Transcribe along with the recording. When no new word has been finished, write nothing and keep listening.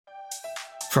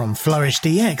From Flourish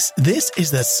DX, this is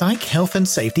the Psych Health and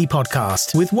Safety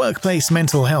Podcast. With workplace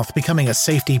mental health becoming a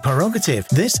safety prerogative,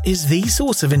 this is the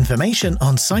source of information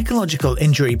on psychological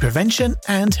injury prevention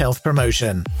and health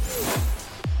promotion.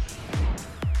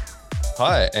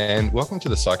 Hi, and welcome to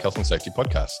the Psych Health and Safety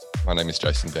Podcast. My name is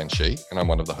Jason Banshee, and I'm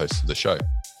one of the hosts of the show.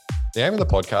 The aim of the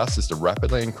podcast is to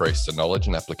rapidly increase the knowledge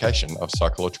and application of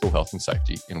psychological health and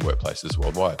safety in workplaces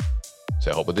worldwide. To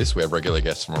help with this, we have regular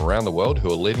guests from around the world who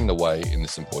are leading the way in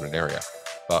this important area.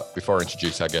 But before I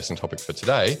introduce our guest and topic for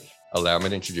today, allow me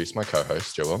to introduce my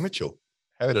co-host, Joelle Mitchell.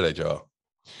 How are you today, Joelle?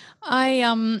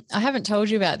 I haven't told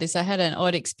you about this. I had an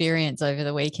odd experience over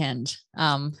the weekend.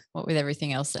 What with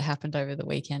everything else that happened over the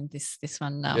weekend, this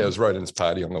one. It was Rodin's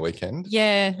party on the weekend.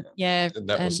 Yeah. And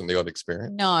that wasn't the odd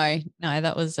experience. No,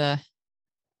 that was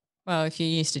well, if you're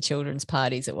used to children's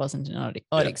parties, it wasn't an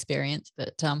odd experience.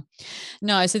 But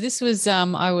no. So this was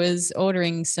I was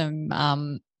ordering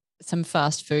some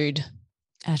fast food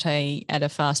at a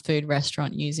fast food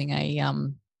restaurant using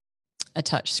a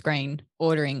touch screen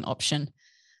ordering option.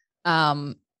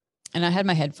 And I had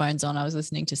my headphones on. I was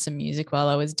listening to some music while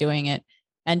I was doing it.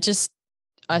 And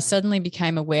I suddenly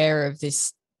became aware of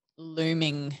this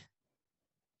looming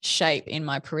shape in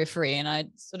my periphery. And I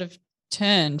sort of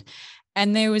turned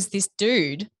and there was this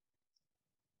dude.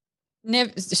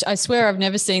 I swear I've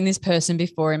never seen this person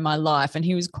before in my life. And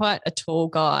he was quite a tall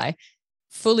guy,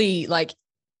 fully like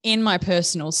in my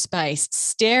personal space,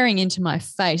 staring into my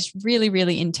face really,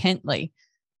 really intently.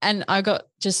 And I got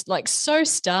just like so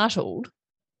startled.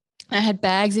 I had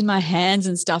bags in my hands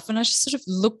and stuff. And I just sort of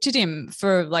looked at him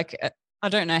for I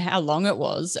don't know how long it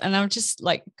was. And I'm just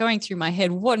like going through my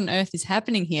head, what on earth is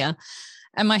happening here?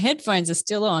 And my headphones are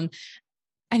still on.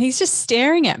 And he's just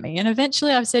staring at me. And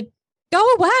eventually I've said, go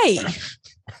away.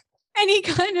 And he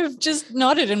kind of just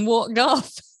nodded and walked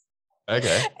off.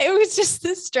 Okay. It was just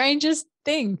the strangest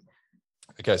thing.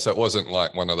 Okay, so it wasn't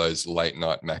like one of those late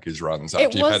night Macca's runs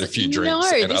after you've had a few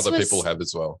drinks and other people have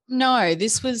as well. No,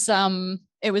 this was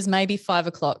it was maybe 5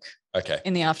 o'clock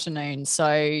in the afternoon.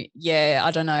 So yeah,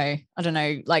 I don't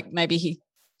know, like maybe he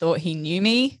thought he knew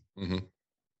me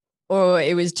or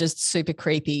it was just super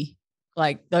creepy.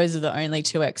 Like those are the only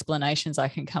two explanations I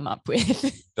can come up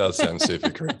with. Does sound super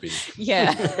creepy.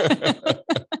 Yeah.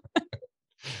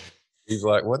 He's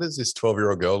like, what does this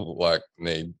 12-year-old girl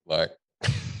need?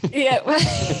 Yeah.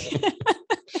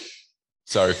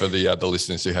 Sorry for the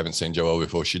listeners who haven't seen Joelle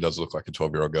before. She does look like a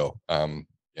 12-year-old girl.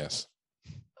 Yes.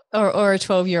 Or a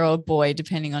 12-year-old boy,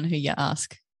 depending on who you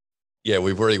ask. Yeah,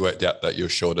 we've already worked out that you're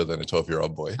shorter than a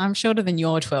 12-year-old boy. I'm shorter than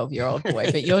your 12-year-old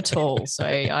boy, but you're tall. So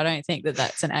I don't think that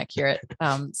that's an accurate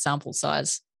sample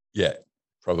size. Yeah,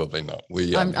 probably not.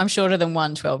 I'm shorter than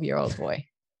one 12-year-old boy.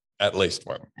 At least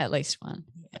one. At least one.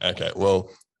 Yeah. Okay, well,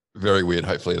 very weird.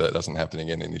 Hopefully that doesn't happen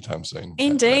again anytime soon.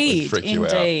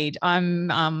 Indeed.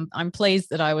 I'm pleased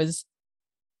that I was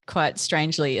quite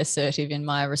strangely assertive in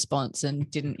my response and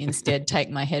didn't instead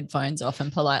take my headphones off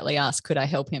and politely ask, could I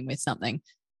help him with something?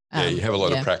 Yeah, you have a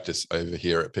lot of practice over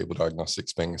here at People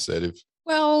Diagnostics being assertive.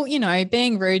 Well,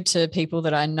 being rude to people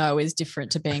that I know is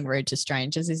different to being rude to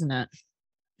strangers, isn't it?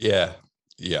 Yeah.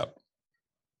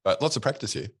 But lots of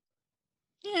practice here.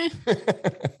 Yeah.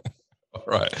 All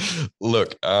right.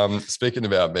 Look, speaking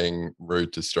about being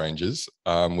rude to strangers,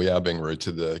 we are being rude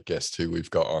to the guest who we've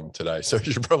got on today. So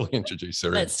we should probably introduce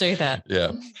her. Let's do that.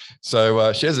 Yeah.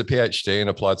 So she has a PhD in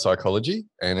applied psychology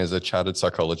and is a chartered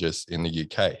psychologist in the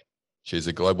UK. She has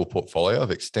a global portfolio of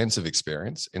extensive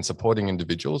experience in supporting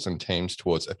individuals and teams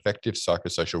towards effective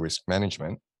psychosocial risk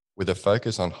management with a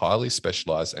focus on highly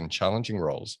specialized and challenging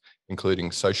roles,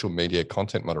 including social media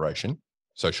content moderation,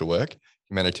 social work,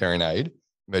 humanitarian aid,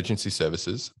 emergency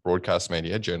services, broadcast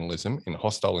media, journalism in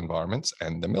hostile environments,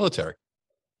 and the military.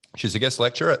 She's a guest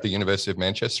lecturer at the University of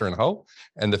Manchester and Hull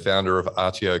and the founder of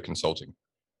RTO Consulting.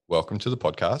 Welcome to the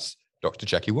podcast, Dr.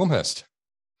 Jackie Wilmhurst.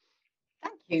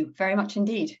 Thank you very much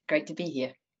indeed. Great to be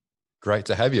here. Great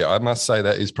to have you. I must say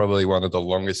that is probably one of the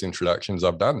longest introductions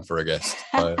I've done for a guest.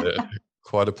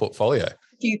 Quite a portfolio.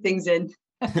 A few things in.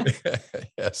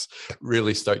 Yes,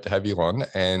 really stoked to have you on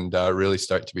and really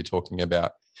stoked to be talking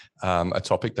about a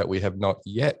topic that we have not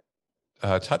yet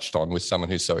touched on with someone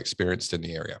who's so experienced in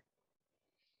the area.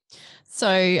 So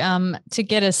to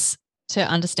get us to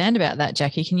understand about that,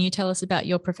 Jackie, can you tell us about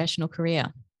your professional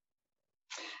career?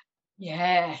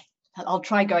 Yeah, I'll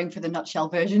try going for the nutshell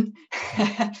version.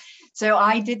 So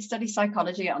I did study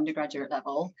psychology at undergraduate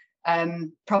level.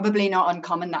 Probably not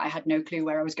uncommon that I had no clue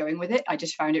where I was going with it. I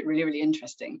just found it really, really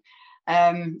interesting.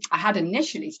 I had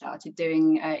initially started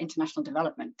doing international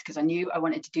development because I knew I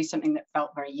wanted to do something that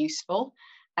felt very useful.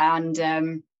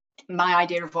 And my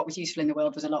idea of what was useful in the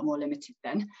world was a lot more limited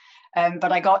then.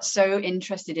 But I got so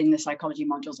interested in the psychology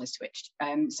modules, I switched.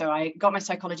 So I got my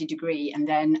psychology degree, and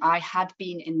then I had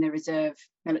been in the reserve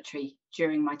military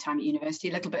during my time at university.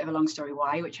 A little bit of a long story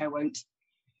why, which I won't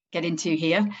get into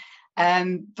here.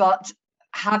 But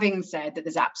having said that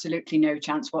there's absolutely no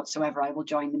chance whatsoever I will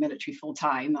join the military full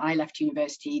time, I left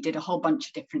university, did a whole bunch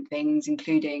of different things,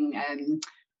 including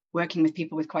working with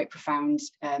people with quite profound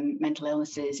mental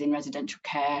illnesses in residential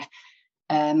care.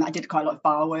 I did quite a lot of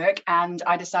bar work, and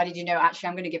I decided, actually,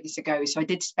 I'm going to give this a go. So I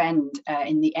did spend,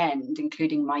 in the end,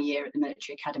 including my year at the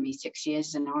military academy, 6 years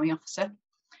as an army officer,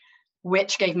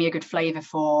 which gave me a good flavour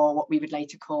for what we would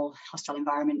later call hostile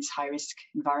environments, high-risk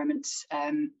environments,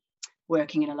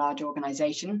 working in a large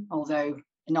organisation, although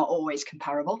not always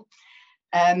comparable.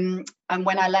 And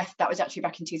when I left, that was actually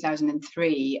back in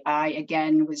 2003, I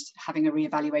again was having a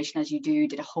reevaluation, as you do,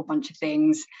 did a whole bunch of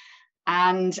things.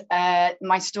 And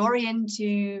my story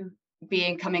into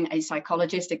becoming a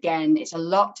psychologist, again, it's a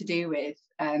lot to do with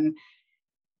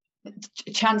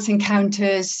chance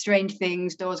encounters, strange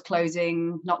things, doors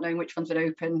closing, not knowing which ones would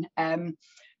open.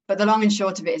 But the long and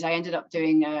short of it is I ended up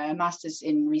doing a master's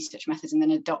in research methods and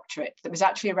then a doctorate that was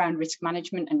actually around risk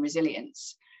management and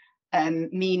resilience.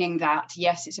 Meaning that,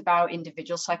 yes, it's about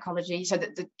individual psychology, so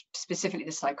that specifically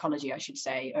the psychology, I should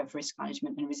say, of risk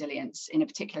management and resilience in a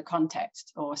particular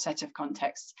context or set of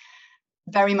contexts,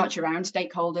 very much around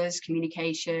stakeholders,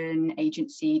 communication,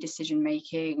 agency,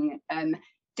 decision-making,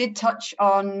 did touch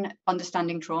on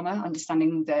understanding trauma,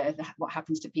 understanding what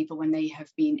happens to people when they have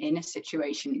been in a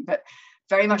situation, but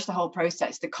very much the whole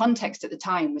process. The context at the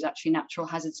time was actually natural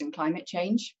hazards and climate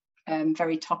change,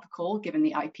 very topical given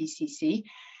the IPCC.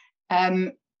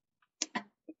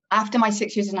 After my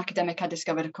 6 years as an academic, I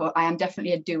discovered, of course, I am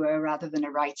definitely a doer rather than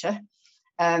a writer.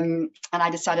 And I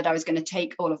decided I was going to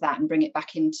take all of that and bring it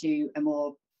back into a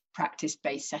more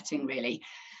practice-based setting, really.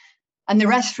 And the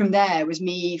rest from there was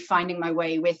me finding my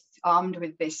way armed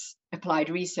with this applied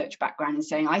research background and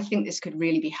saying, I think this could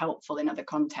really be helpful in other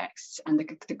contexts. And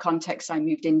the context I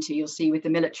moved into, you'll see with the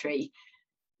military,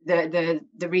 the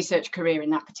research career in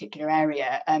that particular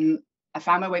area, I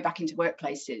found my way back into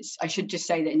workplaces. I should just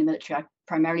say that in the military, I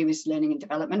primarily was learning and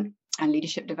development and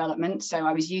leadership development. So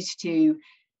I was used to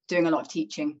doing a lot of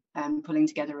teaching and pulling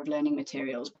together of learning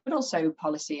materials, but also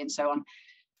policy and so on.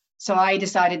 So I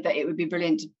decided that it would be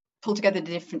brilliant to pull together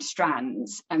the different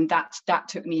strands, and that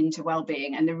took me into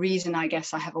well-being. And the reason I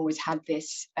guess I have always had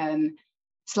this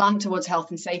slant towards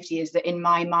health and safety is that in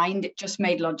my mind, it just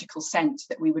made logical sense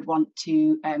that we would want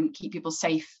to keep people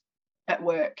safe at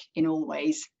work in all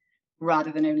ways,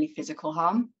 rather than only physical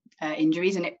harm,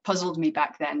 injuries. And it puzzled me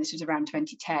back then, this was around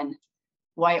 2010,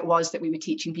 why it was that we were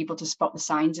teaching people to spot the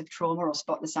signs of trauma or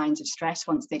spot the signs of stress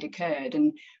once they'd occurred.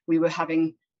 And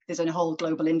there's a whole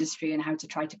global industry in how to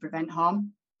try to prevent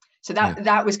harm. So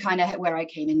that was kind of where I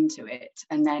came into it.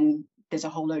 And then there's a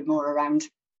whole load more around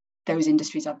those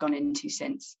industries I've gone into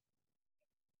since.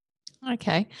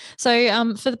 Okay.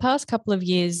 So for the past couple of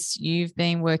years, you've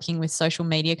been working with social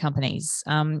media companies.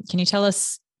 Can you tell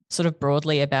us sort of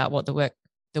broadly about what the work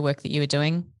that you were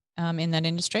doing in that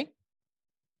industry?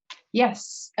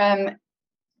 Yes,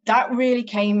 that really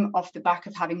came off the back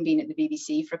of having been at the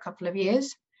BBC for a couple of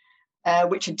years,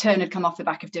 which in turn had come off the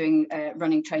back of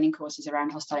running training courses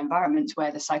around hostile environments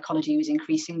where the psychology was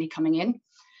increasingly coming in.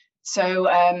 So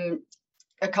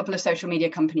a couple of social media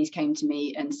companies came to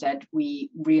me and said, we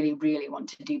really, really want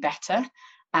to do better.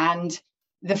 And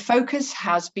the focus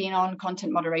has been on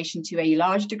content moderation to a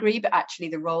large degree, but actually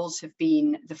the roles have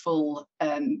been the full,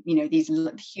 these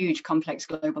huge, complex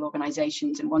global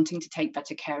organizations and wanting to take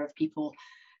better care of people,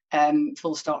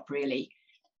 full stop, really.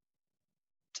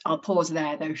 I'll pause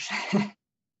there, though.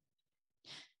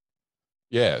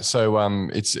 Yeah, so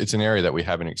it's an area that we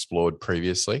haven't explored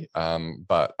previously,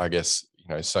 but I guess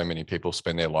so many people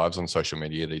spend their lives on social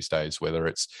media these days, whether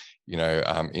it's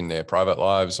in their private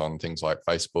lives on things like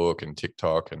Facebook and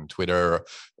TikTok and Twitter,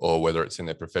 or whether it's in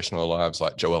their professional lives.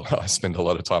 Like Joelle and I spend a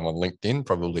lot of time on LinkedIn,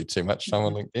 probably too much time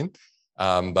on LinkedIn.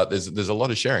 But there's a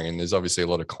lot of sharing, and there's obviously a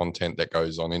lot of content that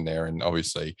goes on in there, and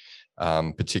obviously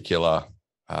particular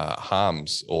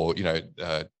harms or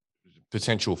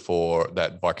potential for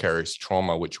that vicarious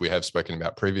trauma, which we have spoken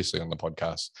about previously on the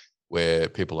podcast, where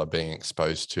people are being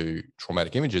exposed to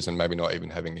traumatic images and maybe not even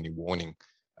having any warning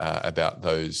about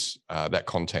that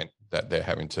content that they're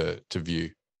having to view.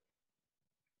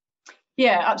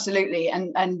 Yeah, absolutely.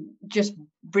 And just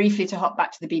briefly to hop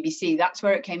back to the BBC, that's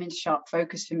where it came into sharp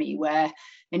focus for me, where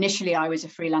initially I was a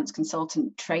freelance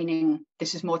consultant training,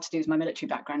 this is more to do with my military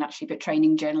background actually, but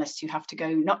training journalists who have to go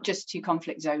not just to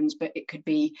conflict zones, but it could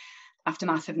be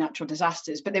aftermath of natural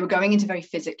disasters, but they were going into very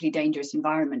physically dangerous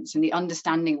environments. And the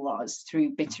understanding was,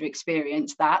 through bitter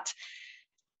experience, that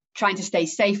trying to stay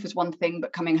safe was one thing,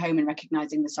 but coming home and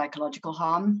recognizing the psychological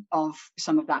harm of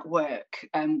some of that work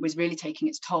was really taking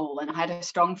its toll. And I had a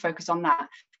strong focus on that.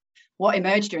 What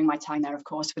emerged during my time there, of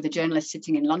course, were the journalists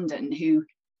sitting in London who,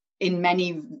 in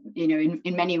many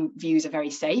views, are very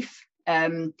safe.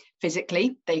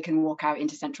 Physically, they can walk out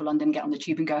into central London, get on the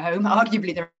tube and go home.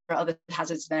 Arguably, there are other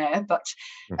hazards there, but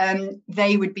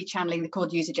they would be channeling the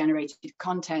called user-generated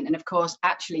content. And of course,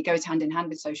 actually goes hand in hand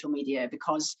with social media,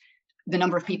 because the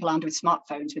number of people armed with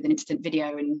smartphones with an instant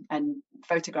video and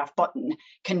photograph button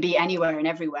can be anywhere and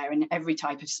everywhere in every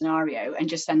type of scenario. And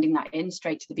just sending that in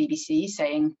straight to the BBC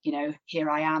saying, here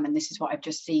I am, and this is what I've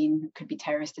just seen, could be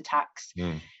terrorist attacks.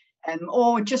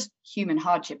 Or just human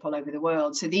hardship all over the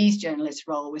world. So these journalists'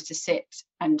 role was to sit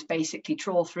and basically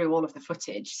trawl through all of the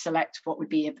footage, select what would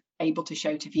be able to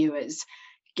show to viewers,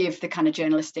 give the kind of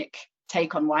journalistic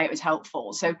take on why it was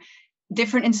helpful. So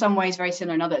different in some ways, very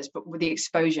similar in others, but the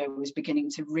exposure was beginning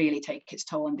to really take its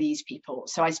toll on these people.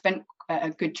 So I spent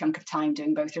a good chunk of time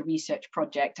doing both a research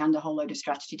project and a whole load of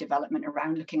strategy development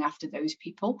around looking after those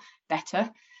people better.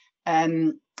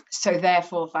 So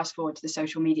therefore, fast forward to the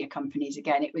social media companies,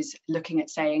 again, it was looking at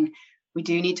saying, we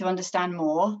do need to understand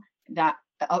more that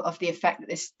of the effect that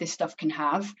this stuff can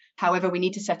have. However, we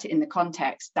need to set it in the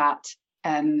context that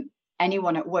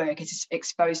anyone at work is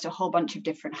exposed to a whole bunch of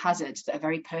different hazards that are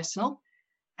very personal,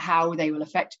 how they will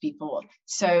affect people.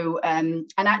 So,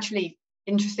 and actually,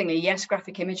 interestingly, yes,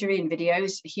 graphic imagery and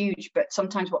videos are huge, but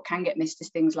sometimes what can get missed is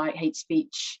things like hate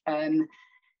speech,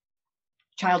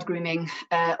 child grooming,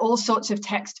 all sorts of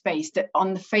text-based that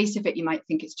on the face of it, you might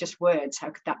think it's just words. How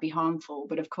could that be harmful?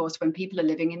 But of course, when people are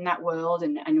living in that world,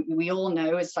 and we all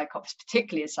know as psychologists,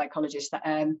 particularly as psychologists, that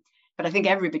but I think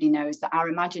everybody knows that our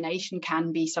imagination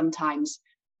can be sometimes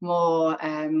more,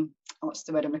 what's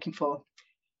the word I'm looking for?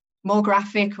 More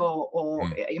graphic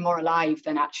or more alive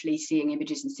than actually seeing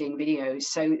images and seeing videos.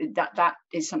 So that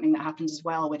is something that happens as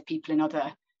well with people in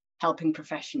other helping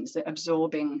professions, that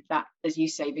absorbing that, as you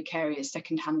say, vicarious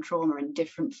secondhand trauma in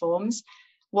different forms.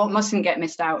 What mustn't get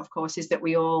missed out, of course, is that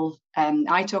we all,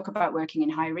 I talk about working in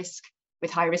high risk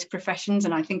professions,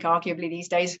 and I think arguably these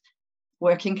days,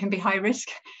 working can be high risk,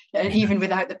 even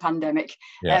without the pandemic.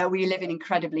 Yeah. We live in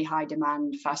incredibly high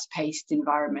demand, fast-paced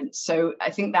environments. So I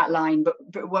think that line, but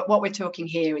what we're talking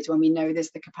here is when we know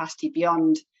there's the capacity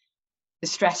beyond the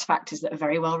stress factors that are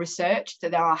very well researched, that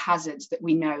there are hazards that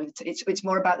we know. It's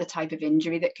more about the type of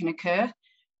injury that can occur.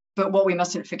 But what we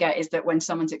mustn't forget is that when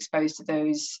someone's exposed to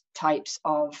those types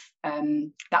of,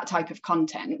 that type of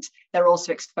content, they're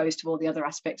also exposed to all the other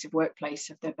aspects of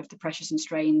workplace, of the pressures and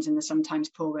strains and the sometimes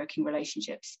poor working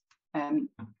relationships.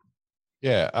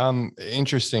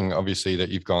 Interesting, obviously, that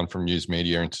you've gone from news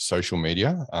media into social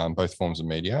media, both forms of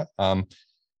media.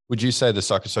 Would you say the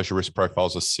psychosocial risk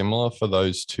profiles are similar for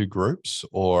those two groups,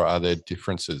 or are there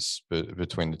differences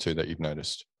between the two that you've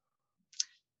noticed?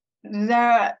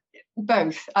 There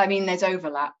both. I mean, there's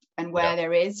overlap, and where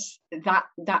there is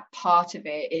that part of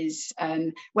it is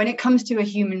when it comes to a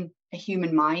human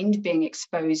mind being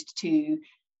exposed to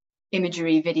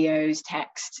imagery, videos,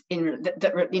 text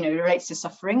that relates to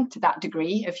suffering to that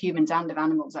degree of humans and of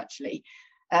animals, actually.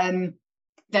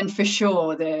 Then for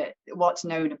sure what's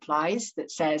known applies,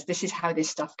 that says this is how this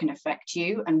stuff can affect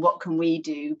you, and what can we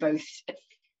do. Both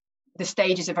the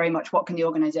stages are very much what can the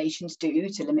organizations do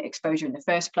to limit exposure in the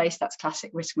first place. That's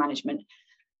classic risk management.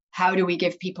 How do we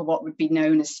give people what would be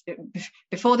known as,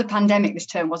 before the pandemic, this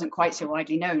term wasn't quite so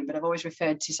widely known, but I've always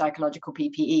referred to psychological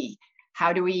PPE.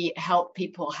 How do we help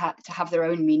people to have their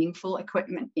own meaningful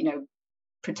equipment,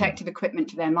 protective equipment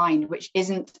to their mind, which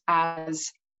isn't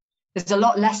as, there's a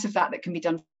lot less of that can be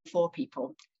done for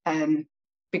people.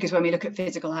 Because when we look at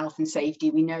physical health and safety,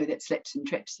 we know that slips and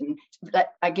trips, and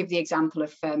I give the example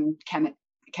of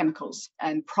chemicals.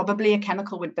 Probably a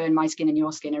chemical would burn my skin and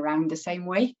your skin around the same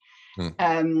way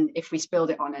if we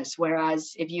spilled it on us.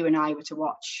 Whereas if you and I were to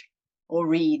watch or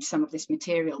read some of this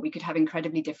material, we could have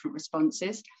incredibly different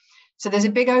responses. So there's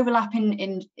a big overlap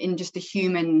in just the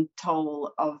human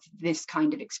toll of this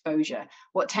kind of exposure.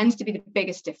 What tends to be the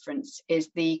biggest difference is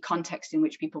the context in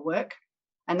which people work.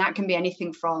 And that can be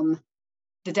anything from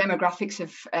the demographics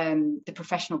of the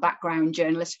professional background.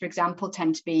 Journalists, for example,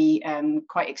 tend to be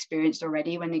quite experienced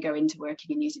already when they go into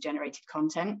working in user-generated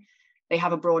content. They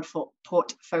have a broad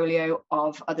portfolio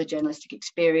of other journalistic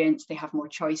experience. They have more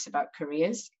choice about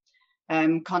careers.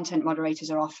 Content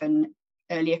moderators are often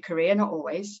earlier career, not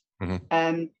always.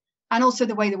 Mm-hmm. And also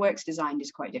the way the work's designed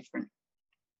is quite different.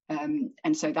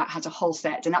 And so that has a whole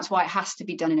set, and that's why it has to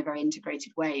be done in a very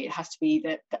integrated way. It has to be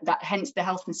that hence the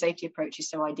health and safety approach is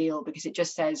so ideal, because it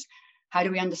just says, how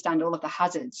do we understand all of the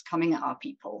hazards coming at our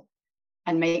people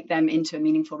and make them into a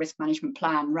meaningful risk management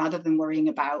plan, rather than worrying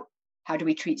about how do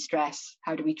we treat stress,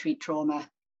 how do we treat trauma.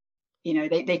 You know,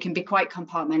 they can be quite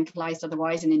compartmentalized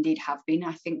otherwise, and indeed have been,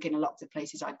 I think, in a lot of the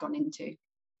places I've gone into.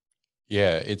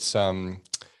 Yeah, it's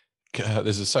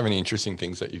there's so many interesting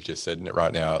things that you've just said in it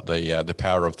right now. The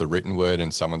power of the written word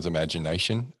and someone's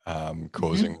imagination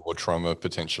causing more trauma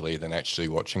potentially than actually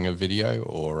watching a video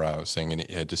or seeing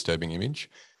a disturbing image.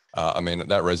 I mean,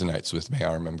 that resonates with me.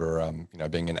 I remember,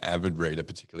 being an avid reader,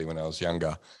 particularly when I was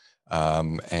younger.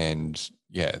 And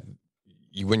yeah,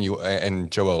 and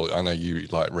Joelle, I know you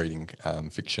like reading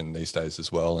fiction these days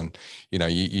as well. And,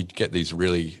 you get these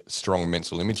really strong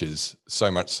mental images,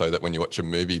 so much so that when you watch a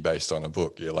movie based on a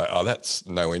book, you're like, oh, that's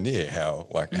nowhere near how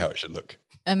it should look.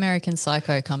 American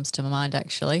Psycho comes to my mind,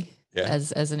 actually,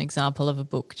 as an example of a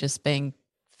book just being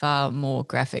far more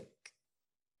graphic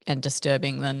and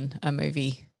disturbing than a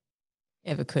movie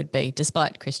ever could be,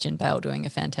 despite Christian Bale doing a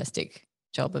fantastic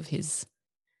job of his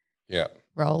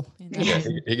role. Yeah,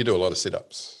 he could do a lot of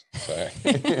sit-ups. So.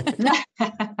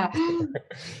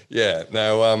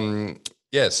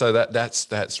 So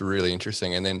that's really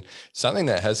interesting. And then something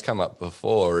that has come up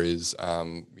before is,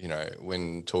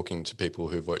 when talking to people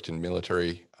who've worked in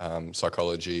military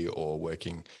psychology or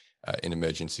working in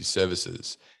emergency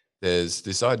services, there's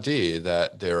this idea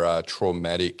that there are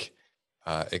traumatic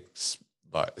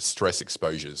stress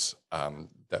exposures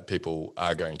that people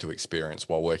are going to experience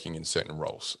while working in certain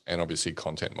roles. And obviously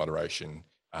content moderation,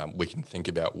 we can think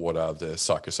about what are the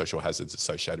psychosocial hazards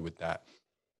associated with that.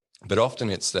 But often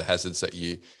it's the hazards that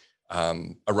you are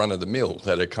run of the mill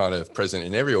that are kind of present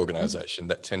in every organization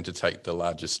that tend to take the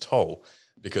largest toll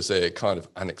because they're kind of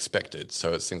unexpected.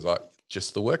 So it's things like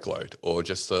just the workload or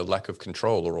just the lack of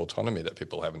control or autonomy that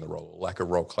people have in the role, lack of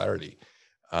role clarity.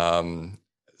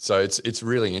 So it's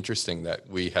really interesting that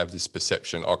we have this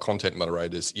perception, our content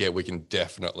moderators, we can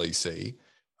definitely see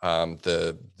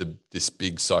this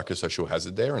big psychosocial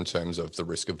hazard there in terms of the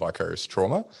risk of vicarious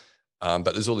trauma. But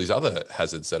there's all these other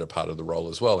hazards that are part of the role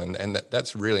as well. And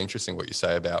that's really interesting what you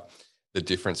say about the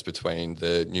difference between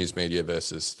the news media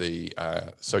versus the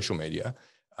social media.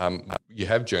 You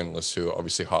have journalists who are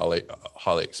obviously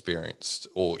highly experienced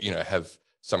or, have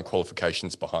some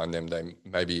qualifications behind them. They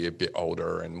may be a bit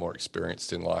older and more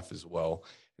experienced in life as well.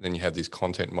 And then you have these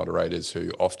content moderators who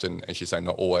often, as you say,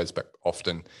 not always, but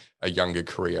often a younger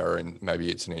career, and maybe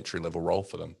it's an entry-level role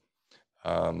for them.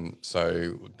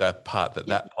 So that part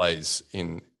that plays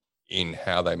in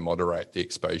how they moderate the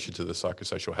exposure to the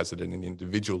psychosocial hazard at an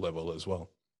individual level as well.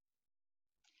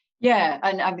 Yeah,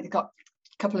 and I've got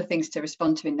a couple of things to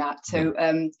respond to in that.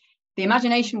 So the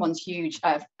imagination one's huge.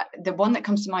 The one that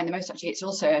comes to mind the most, actually, it's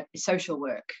also social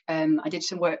work. I did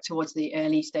some work towards the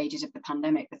early stages of the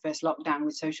pandemic, the first lockdown,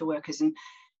 with social workers, and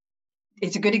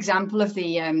it's a good example of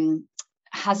the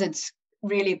hazards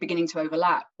really beginning to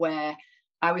overlap, where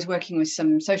I was working with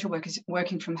some social workers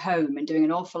working from home and doing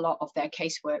an awful lot of their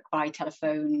casework by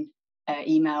telephone,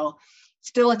 email,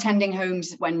 still attending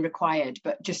homes when required,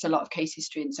 but just a lot of case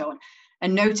history and so on.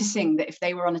 And noticing that if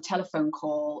they were on a telephone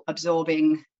call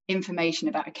absorbing information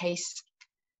about a case,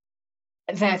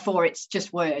 therefore it's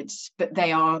just words, but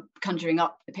they are conjuring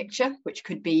up the picture, which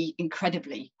could be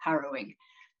incredibly harrowing.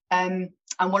 And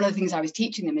one of the things I was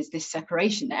teaching them is this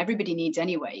separation that everybody needs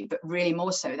anyway, but really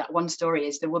more so. That one story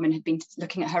is the woman had been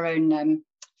looking at her own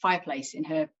fireplace in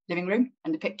her living room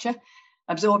and the picture,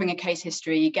 absorbing a case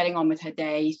history, getting on with her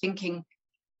day, thinking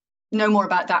no more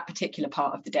about that particular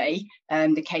part of the day,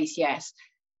 the case, yes,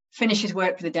 finishes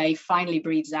work for the day, finally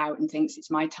breathes out and thinks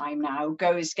it's my time now,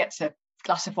 goes, gets a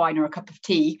glass of wine or a cup of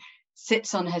tea,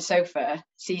 sits on her sofa,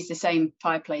 sees the same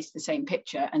fireplace, the same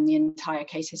picture, and the entire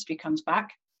case history comes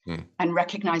back. And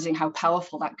recognizing how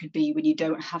powerful that could be when you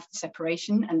don't have the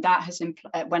separation. And that has,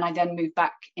 when I then moved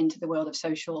back into the world of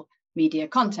social media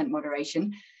content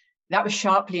moderation, that was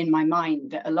sharply in my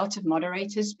mind that a lot of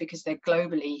moderators, because they're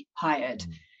globally hired,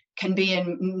 can be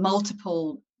in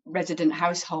multiple resident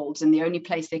households, and the only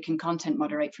place they can content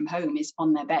moderate from home is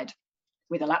on their bed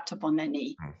with a laptop on their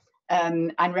knee.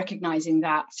 And recognizing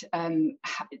that,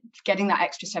 getting that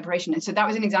extra separation. And so that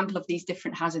was an example of these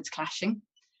different hazards clashing.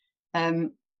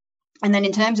 And then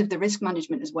in terms of the risk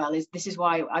management as well, this is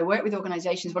why I work with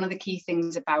organizations. One of the key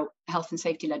things about health and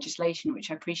safety legislation,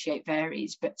 which I appreciate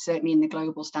varies, but certainly in the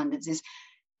global standards, is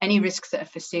any risks that are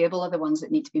foreseeable are the ones that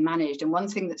need to be managed. And one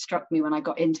thing that struck me when I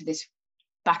got into this,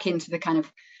 back into the kind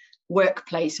of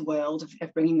workplace world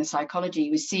of bringing the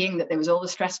psychology, was seeing that there was all the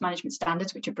stress management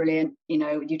standards, which are brilliant. You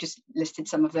know, you just listed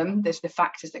some of them. There's the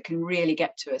factors that can really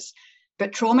get to us,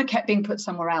 but trauma kept being put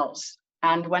somewhere else.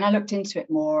 And when I looked into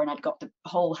it more, and I'd got the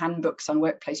whole handbooks on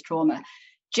workplace trauma,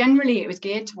 generally it was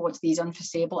geared towards these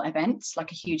unforeseeable events,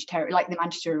 like a huge terror, like the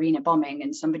Manchester Arena bombing,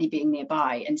 and somebody being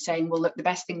nearby and saying, well, look, the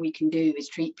best thing we can do is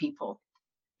treat people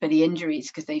for the injuries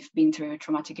because they've been through a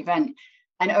traumatic event.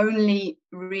 And only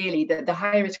really the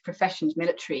high risk professions,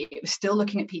 military, it was still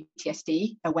looking at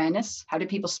PTSD awareness. How do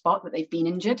people spot that they've been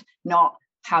injured? Not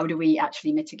how do we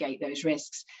actually mitigate those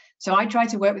risks? So I try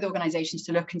to work with organizations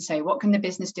to look and say, what can the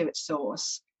business do at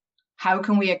source? How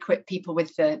can we equip people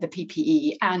with the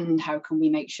PPE? And how can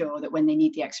we make sure that when they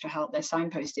need the extra help, they're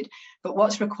signposted? But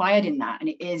what's required in that, and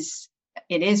it is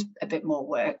a bit more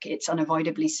work, it's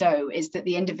unavoidably so, is that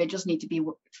the individuals need to be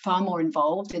far more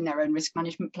involved in their own risk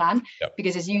management plan. Yep.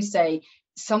 Because as you say,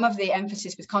 some of the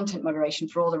emphasis with content moderation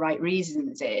for all the right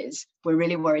reasons is we're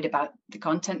really worried about the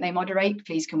content they moderate.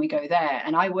 Please, can we go there?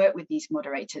 And I work with these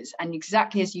moderators, and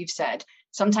exactly as you've said,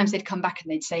 sometimes they'd come back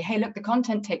and they'd say, hey, look, the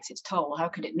content takes its toll. How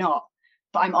could it not?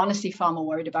 But I'm honestly far more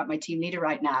worried about my team leader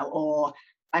right now, or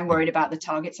I'm worried about the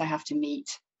targets I have to meet,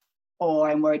 or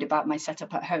I'm worried about my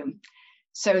setup at home.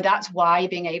 So that's why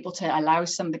being able to allow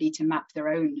somebody to map their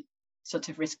own sort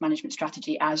of risk management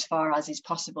strategy as far as is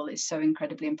possible is so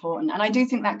incredibly important. And I do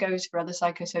think that goes for other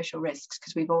psychosocial risks,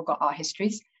 because we've all got our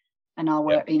histories and our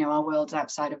work, you know, our worlds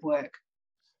outside of work.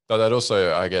 But that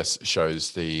also, I guess,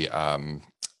 shows the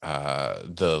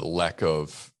lack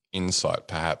of insight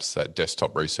perhaps that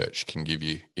desktop research can give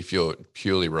you if you're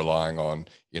purely relying on,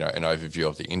 you know, an overview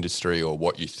of the industry or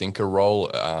what you think a role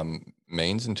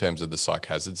means in terms of the psych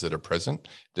hazards that are present.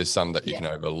 There's some that you can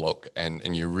overlook,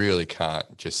 and you really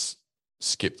can't just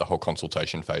skip the whole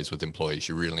consultation phase with employees.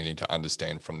 You really need to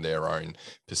understand from their own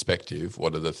perspective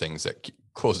what are the things that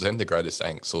cause them the greatest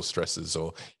angst or stresses,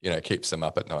 or, you know, keeps them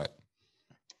up at night.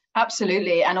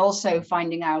 Absolutely. And also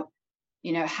finding out,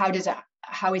 you know, how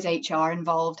is HR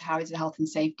involved? How is the health and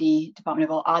safety department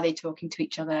involved? Are they talking to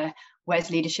each other?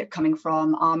 Where's leadership coming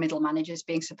from? Are middle managers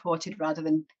being supported rather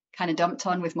than kind of dumped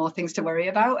on with more things to worry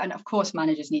about? And of course,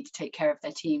 managers need to take care of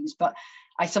their teams, but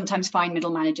I sometimes find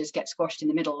middle managers get squashed in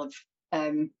the middle of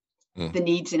the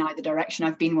needs in either direction.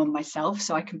 I've been one myself,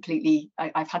 so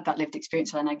I've had that lived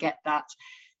experience, and I get that.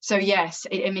 So yes,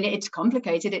 it's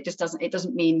complicated. It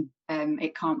doesn't mean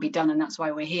it can't be done, and that's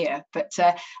why we're here. But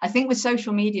I think with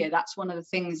social media, that's one of the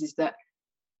things, is that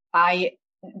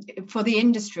for the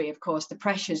industry, of course, the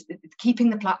pressures, keeping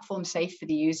the platform safe for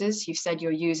the users. You've said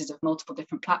you're users of multiple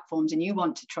different platforms, and you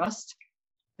want to trust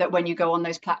that when you go on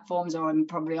those platforms, or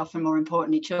probably often more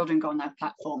importantly, children go on their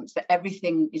platforms, that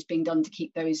everything is being done to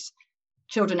keep those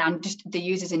children and just the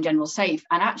users in general safe.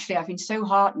 And actually, I've been so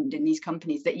heartened in these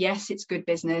companies that yes, it's good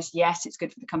business, yes, it's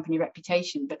good for the company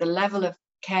reputation, but the level of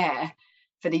care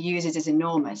for the users is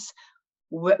enormous.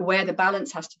 Where the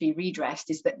balance has to be redressed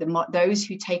is that those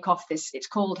who take off this, it's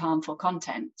called harmful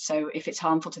content. So if it's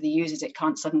harmful to the users, it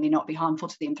can't suddenly not be harmful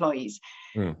to the employees.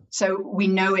 So we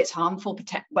know it's harmful.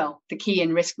 Well, the key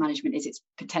in risk management is it's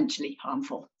potentially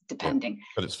harmful, depending. Yeah,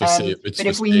 but it's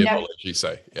foreseeable, as you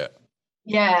say.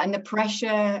 Yeah, and the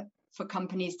pressure for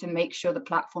companies to make sure the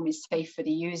platform is safe for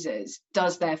the users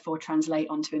does therefore translate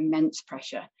onto immense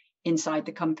pressure inside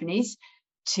the companies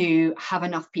to have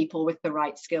enough people with the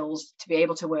right skills to be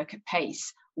able to work at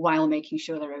pace while making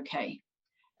sure they're okay.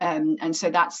 And so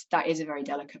that is a very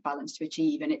delicate balance to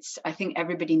achieve. And I think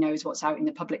everybody knows what's out in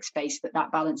the public space,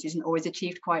 that balance isn't always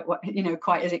achieved quite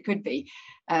as it could be.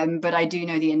 But I do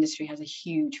know the industry has a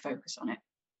huge focus on it.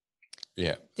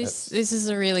 Yeah. This is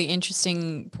a really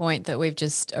interesting point that we've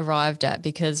just arrived at,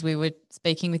 because we were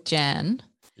speaking with Jan.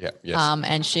 Yeah. Yes.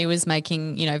 And she was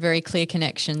making, very clear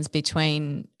connections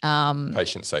between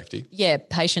patient safety. Yeah,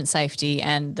 patient safety,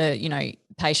 and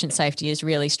patient safety is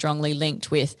really strongly linked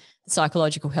with the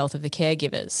psychological health of the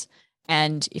caregivers.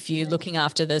 And if you're looking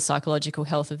after the psychological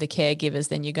health of the caregivers,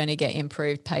 then you're going to get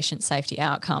improved patient safety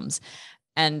outcomes.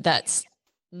 And that's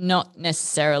not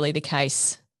necessarily the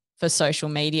case for social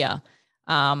media,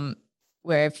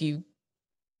 where if you've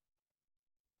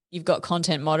got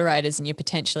content moderators and you're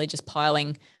potentially just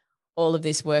piling all of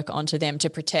this work onto them to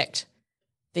protect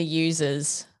the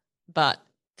users, but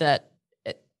I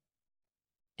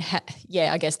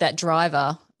guess that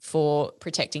driver for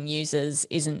protecting users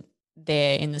isn't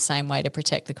there in the same way to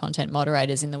protect the content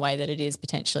moderators in the way that it is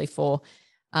potentially for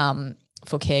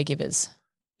caregivers.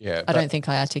 Yeah, I don't think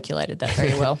I articulated that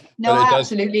very well. No,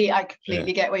 absolutely. I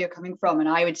completely get where you're coming from. And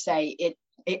I would say it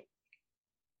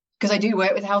because I do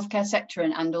work with the healthcare sector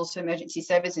and also emergency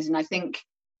services. And I think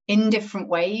in different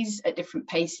ways, at different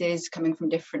paces, coming from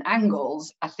different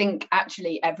angles. I think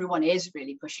actually everyone is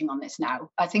really pushing on this now.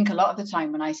 I think a lot of the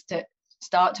time when I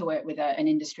start to work with an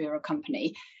industry or a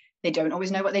company, they don't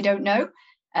always know what they don't know.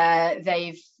 And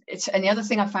the other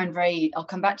thing I found I'll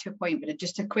come back to a point, but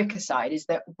just a quick aside, is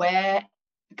that where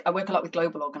I work a lot with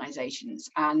global organizations,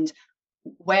 and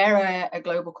where a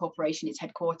global corporation is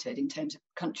headquartered in terms of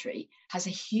country has a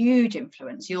huge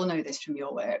influence, you'll know this from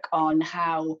your work, on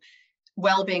how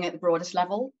well-being at the broadest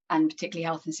level, and particularly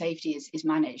health and safety, is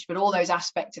managed. But all those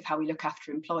aspects of how we look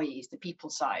after employees, the people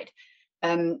side,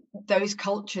 those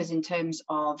cultures in terms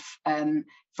of,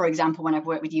 for example, when I've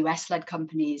worked with US-led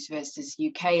companies versus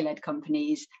UK-led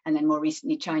companies, and then more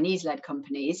recently Chinese-led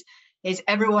companies, is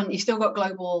everyone, you've still got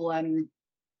global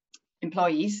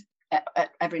employees at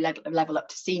every level up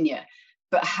to senior,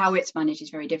 but how it's managed is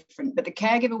very different. But the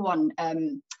caregiver one,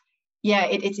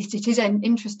 it is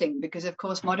interesting, because of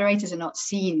course moderators are not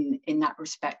seen in that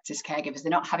respect as caregivers.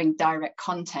 They're not having direct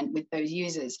content with those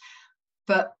users,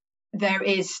 but there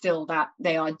is still that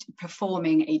they are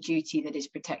performing a duty that is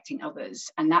protecting others.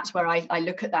 And that's where I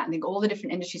look at that and think all the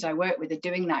different industries I work with are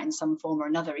doing that in some form or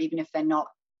another, even if they're not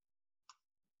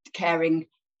caring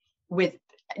with,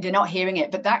 they're not hearing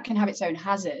it. But that can have its own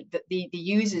hazard, that the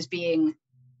users being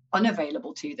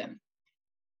unavailable to them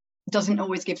doesn't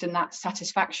always give them that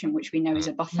satisfaction, which we know is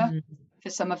a buffer for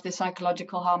some of the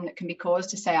psychological harm that can be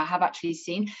caused. To say, I have actually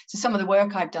seen, so some of the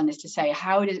work I've done is to say,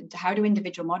 how do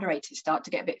individual moderators start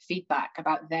to get a bit of feedback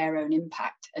about their own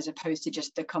impact, as opposed to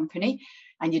just the company?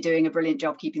 And you're doing a brilliant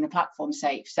job keeping the platform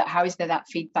safe. So how is there that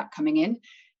feedback coming in?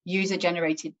 User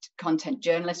generated content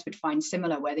journalists would find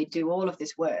similar, where they do all of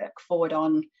this work, forward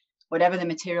on whatever the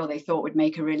material they thought would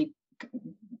make a really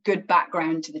good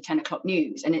background to the 10 o'clock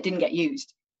news, and it didn't get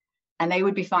used. And they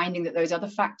would be finding that those other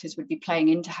factors would be playing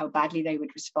into how badly they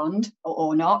would respond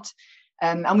or not.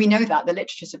 And we know that the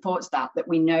literature supports that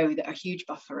we know that a huge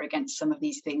buffer against some of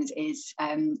these things is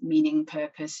meaning,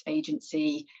 purpose,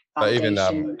 agency,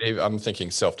 validation. Even I'm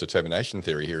thinking self-determination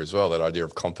theory here as well, that idea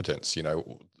of competence.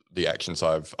 The actions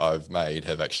I've made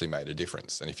have actually made a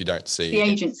difference. And if you don't see the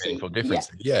agency, meaningful difference,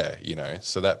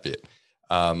 so that bit.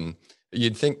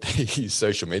 You'd think these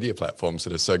social media platforms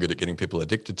that are so good at getting people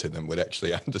addicted to them would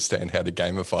actually understand how to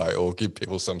gamify or give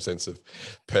people some sense of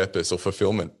purpose or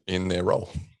fulfillment in their role.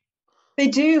 They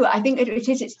do. I think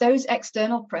it's those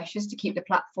external pressures to keep the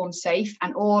platform safe,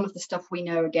 and all of the stuff we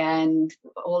know, again,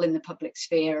 all in the public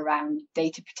sphere around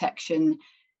data protection,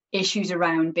 issues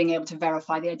around being able to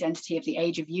verify the identity of the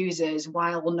age of users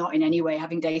while not in any way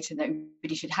having data that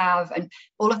everybody should have, and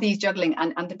all of these juggling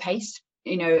and the pace.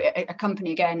 A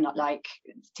company, again, not like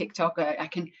TikTok, I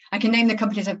can name the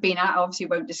companies I've been at. I obviously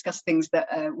won't discuss things that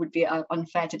would be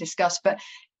unfair to discuss, but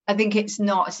I think it's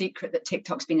not a secret that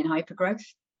TikTok's been in hypergrowth,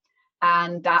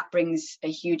 and that brings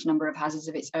a huge number of hazards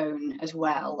of its own as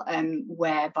well,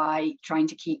 whereby trying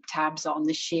to keep tabs on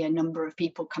the sheer number of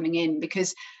people coming in,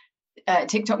 because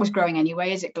TikTok was growing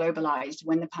anyway as it globalized.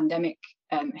 When the pandemic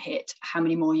hit, how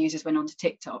many more users went onto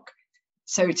TikTok?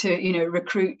 So to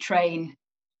recruit, train,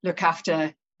 look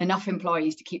after enough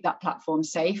employees to keep that platform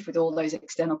safe with all those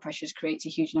external pressures creates a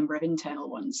huge number of internal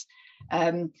ones.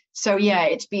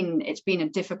 It's been a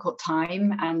difficult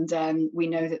time, and we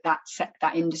know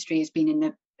that industry has been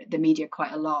in the media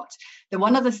quite a lot. The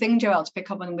one other thing, Joelle, to pick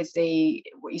up on with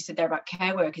what you said there about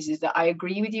care workers, is that I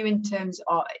agree with you in terms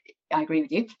of, I agree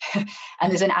with you, and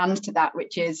there's an and to that,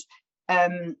 which is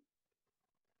I'm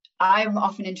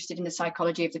often interested in the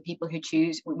psychology of the people who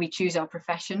choose our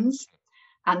professions.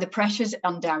 And the pressures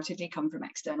undoubtedly come from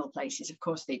external places. Of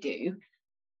course they do,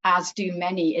 as do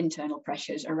many internal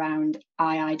pressures around,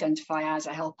 I identify as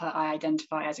a helper, I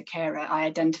identify as a carer, I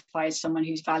identify as someone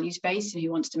who's values-based and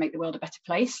who wants to make the world a better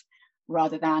place,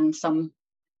 rather than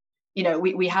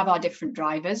we have our different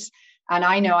drivers. And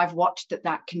I know I've watched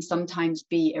that can sometimes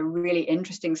be a really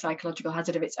interesting psychological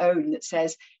hazard of its own that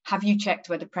says, have you checked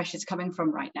where the pressure's coming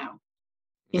from right now?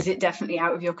 Is it definitely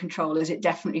out of your control? Is it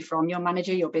definitely from your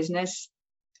manager, your business?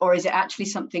 Or is it actually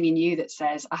something in you that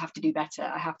says, I have to do better,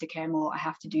 I have to care more, I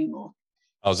have to do more?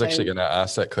 I was actually going to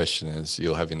ask that question as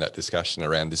you're having that discussion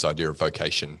around this idea of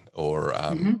vocation, or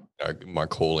my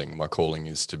calling. My calling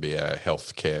is to be a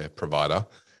healthcare provider,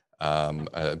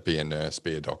 be a nurse,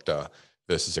 be a doctor,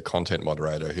 versus a content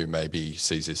moderator who maybe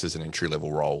sees this as an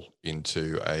entry-level role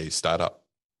into a startup,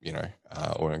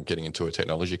 or getting into a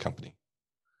technology company.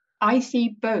 I see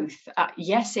both.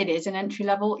 Yes, it is an entry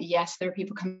level. Yes, there are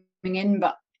people coming in,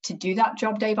 but to do that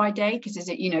job day by day, because is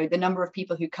it the number of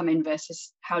people who come in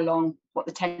versus how long, what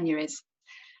the tenure is.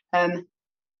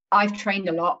 I've trained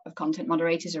a lot of content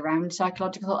moderators around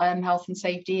psychological health and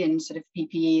safety and sort of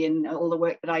PPE and all the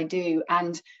work that I do.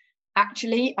 And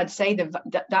actually, I'd say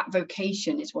that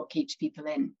vocation is what keeps people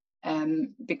in,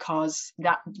 because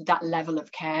that level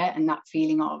of care and that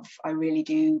feeling of, I really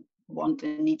do want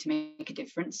and need to make a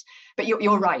difference. But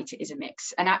you're right, it is a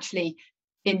mix. And actually,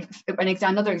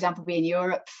 another example being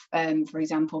Europe, for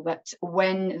example, that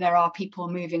when there are people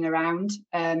moving around,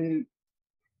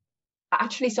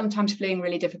 actually sometimes fleeing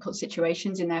really difficult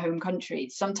situations in their home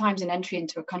countries, sometimes an entry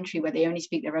into a country where they only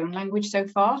speak their own language so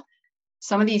far,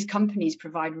 some of these companies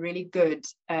provide really good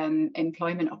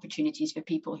employment opportunities for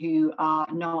people who are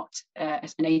not a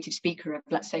native speaker of,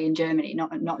 let's say in Germany,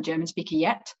 not a German speaker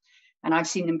yet. And I've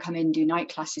seen them come in, do night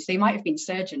classes. They might have been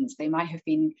surgeons, they might have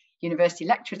been university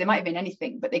lecturers, they might have been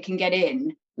anything, but they can get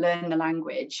in, learn the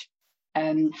language,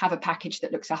 have a package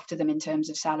that looks after them in terms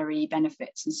of salary,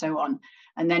 benefits, and so on,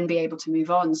 and then be able to move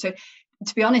on. So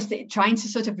to be honest, trying to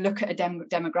sort of look at a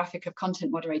demographic of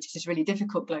content moderators is really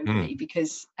difficult globally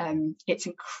because it's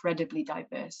incredibly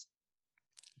diverse.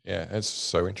 Yeah, it's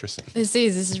so interesting. This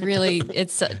is really,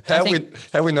 it's. Have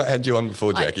we not had you on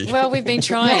before, Jackie? Well, we've been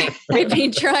trying. We've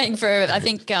been trying for, I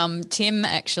think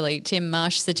Tim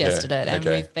Marsh suggested it, and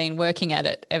we've been working at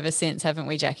it ever since, haven't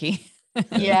we, Jackie?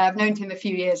 Yeah, I've known him a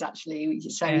few years actually.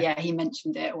 So yeah, he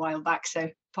mentioned it a while back. So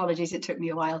apologies, it took me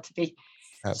a while to be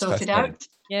sorted out.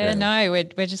 Yeah, no,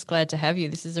 we're just glad to have you.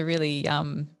 This is a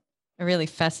really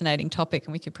fascinating topic,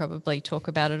 and we could probably talk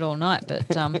about it all night.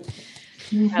 But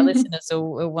our listeners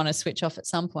will want to switch off at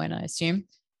some point, I assume.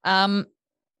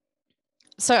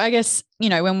 So I guess,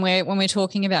 when we're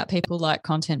talking about people like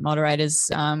content moderators,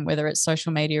 whether it's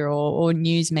social media or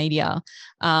news media,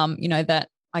 that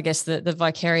I guess the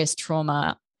vicarious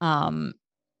trauma, the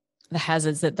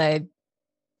hazards that they're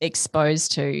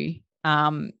exposed to,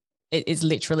 it is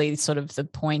literally sort of the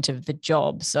point of the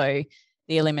job. So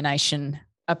the elimination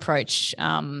approach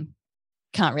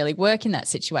can't really work in that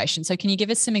situation. So can you give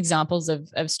us some examples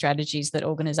of strategies that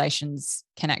organizations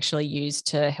can actually use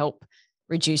to help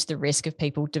reduce the risk of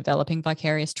people developing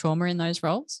vicarious trauma in those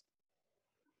roles?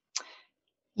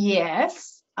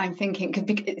 Yes, I'm thinking,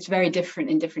 because it's very different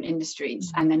in different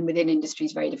industries, and then within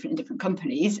industries very different in different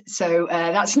companies. So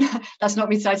that's not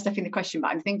me sidestepping the question,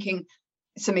 but I'm thinking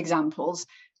some examples.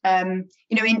 In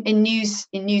news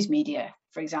media,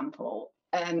 for example,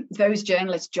 those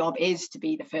journalists' job is to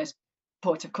be the first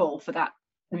port of call for that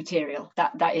material.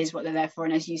 That is what they're there for.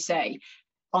 And as you say,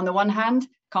 on the one hand,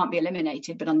 can't be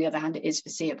eliminated, but on the other hand, it is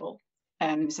foreseeable.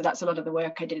 So that's a lot of the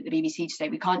work I did at the BBC to say,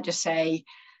 we can't just say,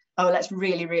 oh, let's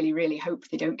really, really, really hope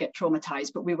they don't get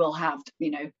traumatized, but we will have,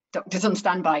 doctors on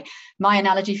standby. My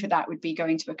analogy for that would be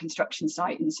going to a construction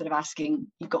site and sort of asking,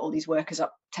 you've got all these workers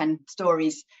up 10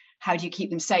 stories, how do you keep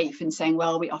them safe? And saying,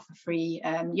 well, we offer free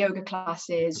yoga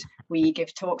classes, we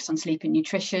give talks on sleep and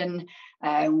nutrition,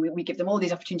 we give them all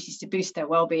these opportunities to boost their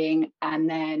well-being, and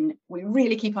then we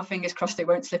really keep our fingers crossed they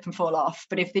won't slip and fall off.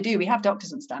 But if they do, we have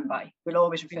doctors on standby. We'll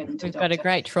always refer them to We've got a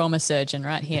great trauma surgeon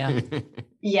right here.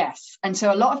 Yes. And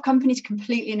so a lot of companies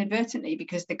completely inadvertently,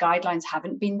 because the guidelines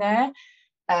haven't been there,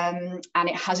 and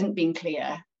it hasn't been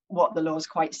clear what the law is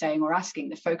quite saying or asking.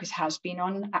 The focus has been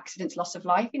on accidents, loss of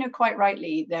life. Quite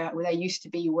rightly, there used to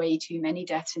be way too many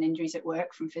deaths and injuries at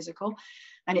work from physical,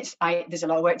 and there's a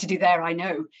lot of work to do there, I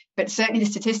know. But certainly the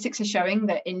statistics are showing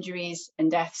that injuries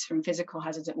and deaths from physical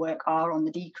hazards at work are on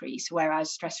the decrease,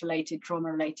 whereas stress-related,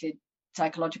 trauma-related,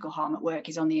 psychological harm at work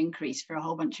is on the increase for a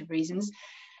whole bunch of reasons.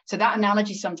 So that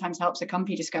analogy sometimes helps a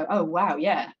company just go, oh wow,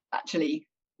 yeah, actually,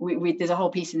 there's a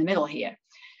whole piece in the middle here.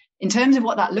 In terms of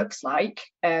what that looks like,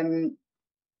 there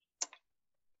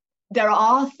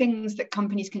are things that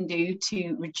companies can do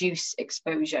to reduce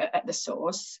exposure at the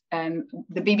source. The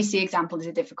BBC example is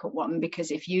a difficult one,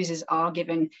 because if users are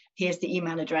given, here's the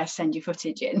email address, send your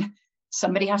footage in,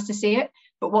 somebody has to see it.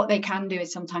 But what they can do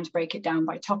is sometimes break it down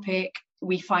by topic.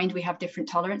 We find we have different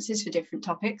tolerances for different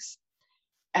topics.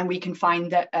 And we can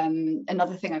find that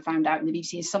another thing I found out in the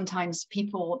BBC is sometimes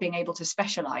people being able to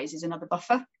specialize is another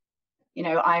buffer.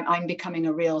 I'm becoming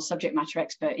a real subject matter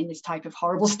expert in this type of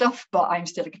horrible stuff, but I'm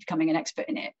still becoming an expert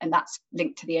in it. And that's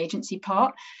linked to the agency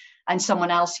part. And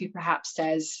someone else who perhaps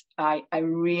says, I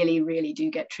really, really do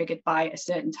get triggered by a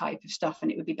certain type of stuff,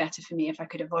 and it would be better for me if I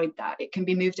could avoid that. It can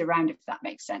be moved around, if that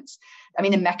makes sense. I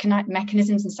mean, the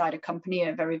mechanisms inside a company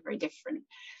are very, very different.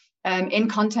 In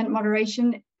content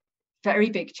moderation,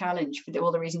 very big challenge for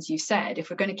all the reasons you said. If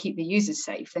we're going to keep the users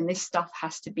safe, then this stuff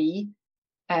has to be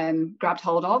grabbed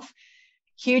hold of.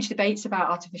 Huge debates about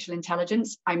artificial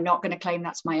intelligence. I'm not going to claim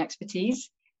that's my expertise.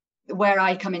 where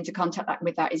I come into contact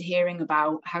with that is hearing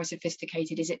about how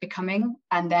sophisticated is it becoming,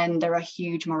 and then there are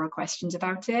huge moral questions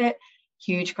about it,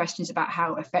 huge questions about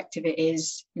how effective it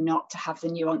is not to have the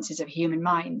nuances of human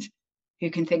mind who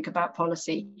can think about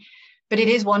policy. But it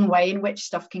is one way in which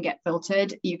stuff can get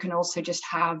filtered. You can also just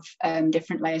have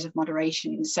different layers of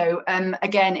moderation. So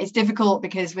again, it's difficult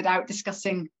because without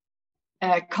discussing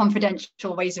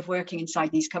confidential ways of working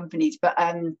inside these companies, but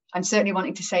I'm certainly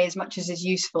wanting to say as much as is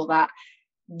useful that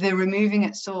the removing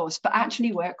at source, but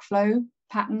actually workflow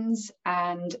patterns,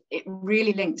 and it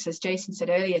really links, as Jason said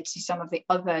earlier, to some of the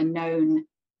other known,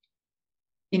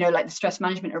 like the stress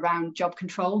management around job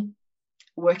control,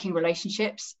 working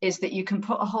relationships, is that you can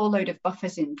put a whole load of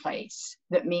buffers in place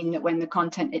that mean that when the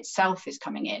content itself is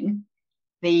coming in,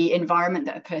 the environment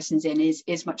that a person's in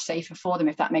is much safer for them,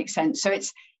 if that makes sense. So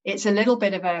it's a little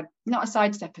bit of a, not a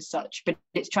sidestep as such, but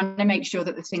it's trying to make sure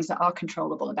that the things that are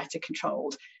controllable are better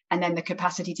controlled. And then the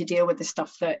capacity to deal with the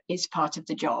stuff that is part of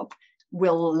the job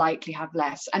will likely have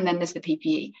less. And then there's the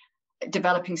PPE,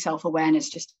 developing self-awareness,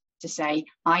 just to say,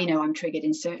 I know I'm triggered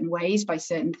in certain ways by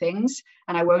certain things,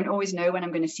 and I won't always know when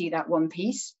I'm going to see that one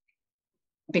piece,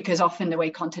 because often the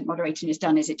way content moderation is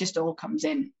done is it just all comes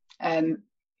in.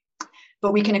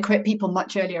 But we can equip people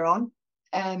much earlier on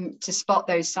to spot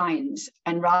those signs.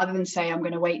 And rather than say, I'm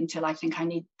going to wait until I think I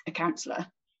need a counsellor,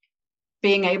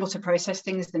 being able to process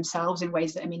things themselves in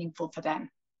ways that are meaningful for them.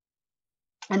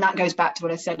 And that goes back to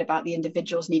what I said about the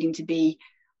individuals needing to be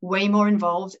way more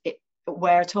involved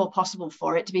where at all possible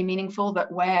for it to be meaningful,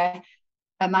 but where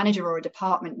a manager or a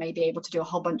department may be able to do a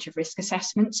whole bunch of risk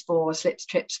assessments for slips,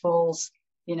 trips, falls,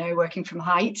 working from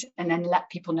height, and then let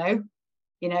people know,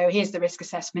 here's the risk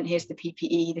assessment, here's the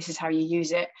PPE, this is how you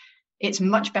use it. It's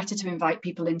much better to invite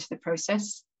people into the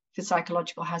process for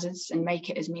psychological hazards and make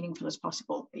it as meaningful as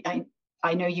possible.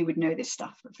 I know you would know this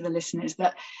stuff, but for the listeners,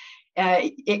 that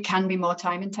it can be more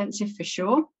time intensive for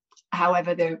sure.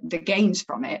 However, the gains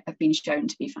from it have been shown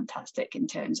to be fantastic in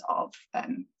terms of,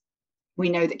 we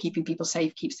know that keeping people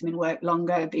safe keeps them in work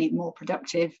longer, be more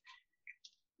productive.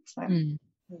 So.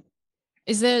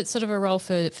 Is there sort of a role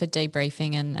for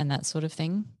debriefing and that sort of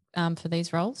thing for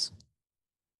these roles?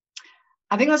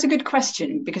 I think that's a good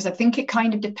question, because I think it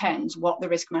kind of depends what the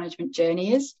risk management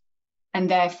journey is, and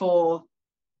therefore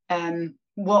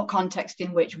what context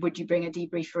in which would you bring a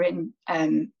debriefer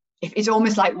in. If it's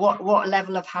almost like what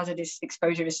level of hazardous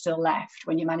exposure is still left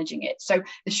when you're managing it. So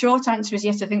the short answer is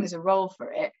yes, I think there's a role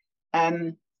for it,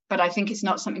 but I think it's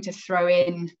not something to throw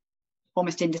in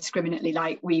almost indiscriminately,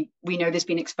 like we know there's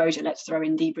been exposure, let's throw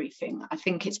in debriefing. I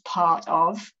think it's part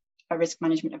of a risk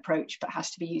management approach, but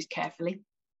has to be used carefully.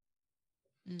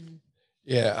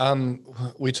 Yeah,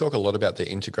 we talk a lot about the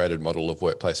integrated model of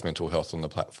workplace mental health on the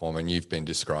platform, and you've been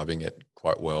describing it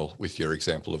quite well with your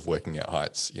example of working at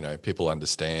heights. People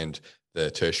understand the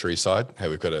tertiary side, how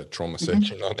we've got a trauma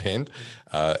surgeon on hand,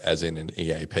 as in an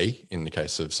EAP in the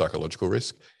case of psychological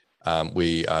risk.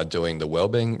 We are doing the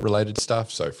wellbeing related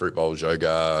stuff, so fruit bowls,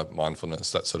 yoga,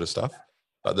 mindfulness, that sort of stuff.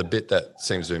 But the bit that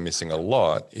seems to be missing a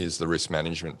lot is the risk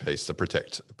management piece, the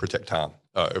protect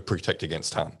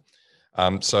against harm.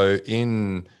 So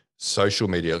in social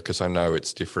media, because I know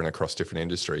it's different across different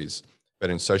industries, but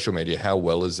in social media, how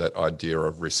well is that idea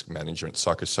of risk management,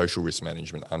 psychosocial risk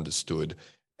management, understood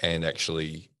and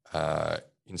actually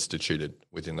instituted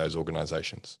within those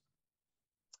organizations?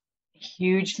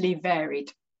 Hugely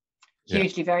varied.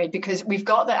 Hugely varied, because we've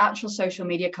got the actual social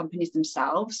media companies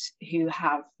themselves who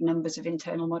have numbers of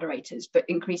internal moderators, but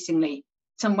increasingly,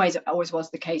 some ways it always was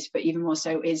the case, but even more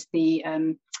so is the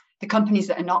companies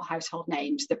that are not household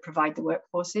names that provide the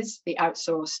workforces, the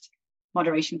outsourced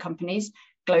moderation companies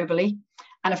globally.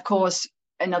 And of course,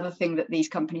 another thing that these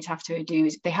companies have to do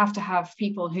is they have to have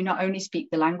people who not only speak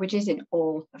the languages in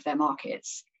all of their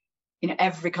markets,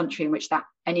 every country in which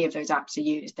any of those apps are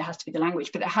used, there has to be the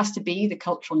language, but there has to be the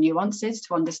cultural nuances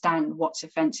to understand what's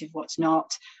offensive, what's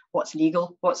not, what's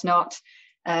legal, what's not.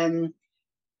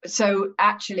 So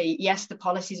actually, yes, the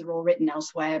policies are all written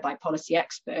elsewhere by policy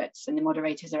experts and the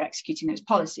moderators are executing those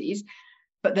policies,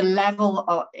 but the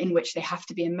level in which they have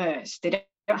to be immersed, they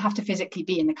don't have to physically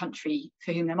be in the country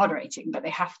for whom they're moderating, but they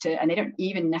have to, and they don't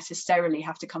even necessarily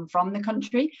have to come from the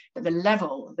country, but the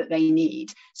level that they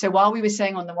need. So while we were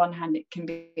saying on the one hand, it can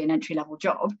be an entry-level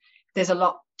job, there's a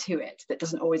lot to it that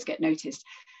doesn't always get noticed.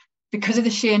 Because of the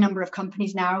sheer number of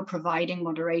companies now providing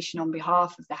moderation on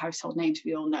behalf of the household names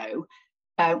we all know,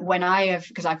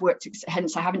 because I've worked,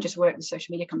 hence I haven't just worked with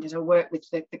social media companies, I work with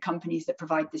the companies that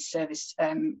provide this service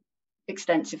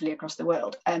extensively across the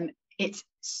world. It's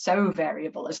so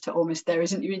variable as to almost there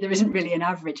isn't really an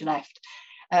average left.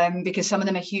 because some of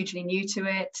them are hugely new to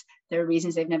it. There are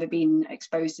reasons they've never been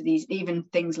exposed to these, even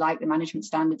things like the management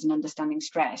standards and understanding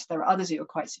stress. There are others who are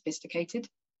quite sophisticated.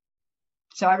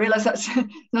 So I realize that's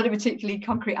not a particularly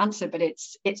concrete answer, but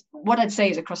it's what I'd say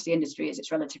is across the industry is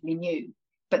it's relatively new.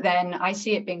 But then I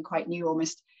see it being quite new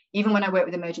almost. Even when I work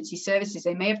with emergency services,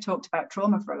 they may have talked about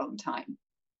trauma for a long time,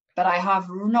 but I have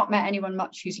not met anyone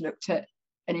much who's looked at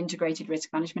an integrated risk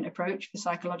management approach for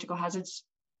psychological hazards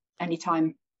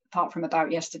anytime apart from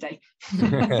about yesterday.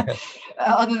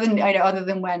 other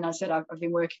than when I said I've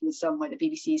been working with some where the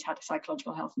BBC's had a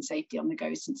psychological health and safety on the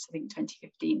go since I think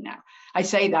 2015 now. I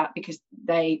say that because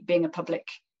they, being a public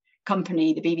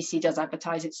company, the BBC does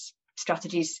advertise its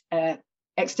strategies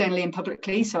externally and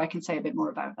publicly, so I can say a bit more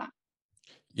about that.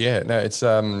 Yeah, no, it's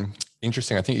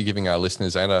interesting. I think you're giving our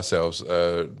listeners and ourselves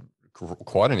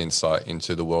quite an insight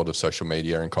into the world of social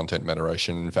media and content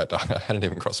moderation. In fact, I hadn't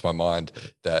even crossed my mind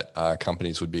that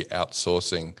companies would be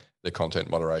outsourcing the content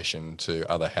moderation to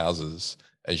other houses,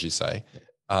 as you say.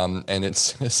 And it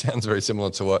sounds very similar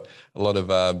to what a lot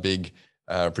of big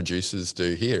producers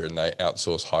do here, and they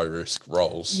outsource high-risk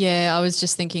roles. Yeah, I was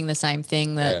just thinking the same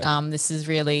thing, that this is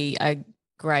really a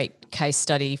great case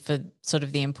study for sort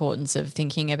of the importance of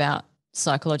thinking about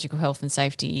psychological health and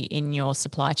safety in your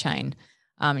supply chain.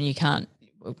 And you can't,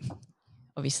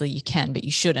 obviously you can, but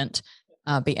you shouldn't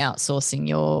be outsourcing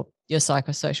your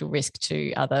psychosocial risk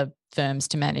to other firms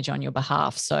to manage on your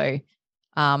behalf. So,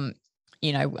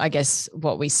 I guess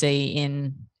what we see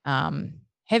in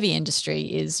heavy industry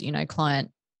is,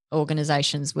 client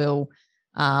organizations will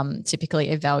typically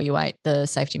evaluate the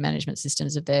safety management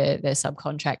systems of their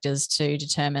subcontractors to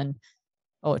determine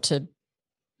or to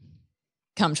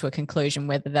come to a conclusion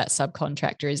whether that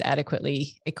subcontractor is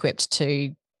adequately equipped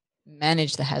to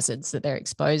manage the hazards that they're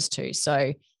exposed to.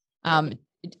 So, I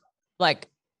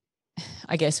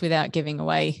guess without giving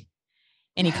away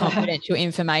any confidential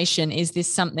information, is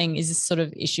this sort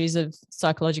of issues of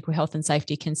psychological health and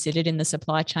safety considered in the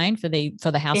supply chain for the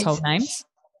household names?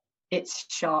 It's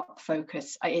sharp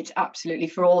focus. It's absolutely,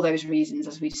 for all those reasons,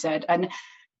 as we've said.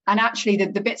 And actually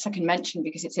the bits I can mention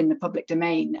because it's in the public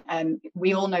domain,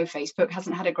 we all know Facebook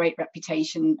hasn't had a great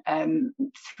reputation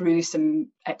through some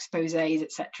exposés,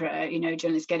 etc.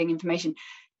 Journalists getting information.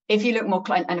 If you look more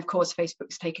and of course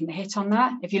Facebook's taken the hit on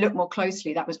that. If you look more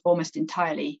closely, that was almost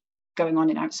entirely going on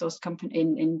in outsourced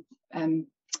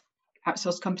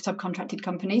subcontracted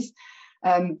companies.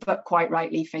 But quite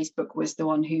rightly, Facebook was the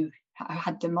one who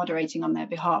had the moderating on their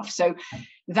behalf. So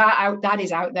that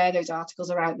is out there. Those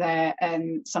articles are out there.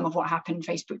 Some of what happened,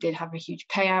 Facebook did have a huge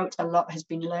payout. A lot has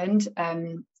been learned.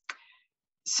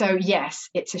 So yes,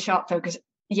 it's a sharp focus.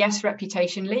 Yes,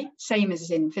 reputationally, same as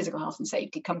in physical health and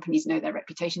safety, companies know their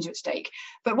reputations are at stake.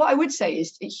 But what I would say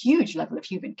is a huge level of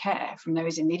human care from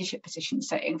those in leadership positions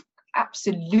saying,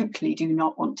 absolutely do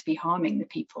not want to be harming the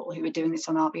people who are doing this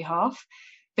on our behalf.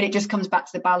 But it just comes back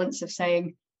to the balance of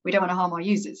saying, we don't want to harm our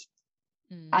users.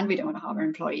 And we don't want to harm our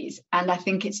employees. And I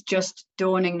think it's just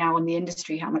dawning now on the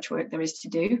industry how much work there is to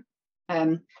do.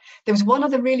 There was one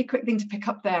other really quick thing to pick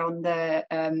up there on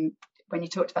the when you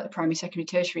talked about the primary, secondary,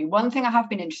 tertiary. One thing I have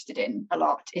been interested in a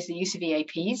lot is the use of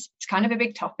EAPs. It's kind of a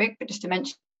big topic, but just to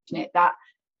mention it, that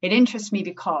it interests me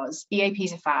because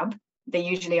EAPs are fab. They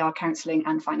usually are counselling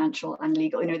and financial and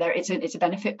legal. It's a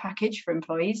benefit package for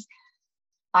employees.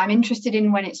 I'm interested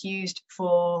in when it's used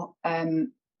for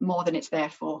more than it's there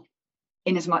for.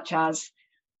 In as much as,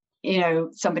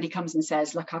 somebody comes and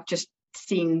says, look, I've just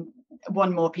seen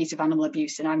one more piece of animal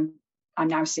abuse and I'm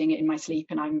now seeing it in my sleep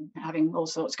and I'm having all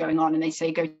sorts going on, and they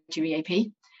say, go to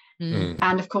EAP.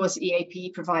 And of course,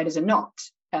 EAP providers are not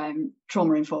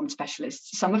trauma-informed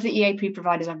specialists. Some of the EAP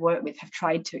providers I've worked with have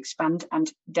tried to expand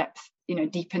and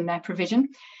deepen their provision.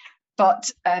 But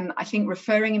I think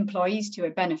referring employees to a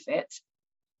benefit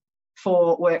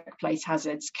for workplace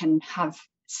hazards can have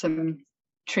some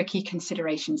tricky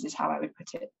considerations, is how I would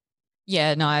put it.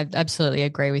 Yeah, no, I absolutely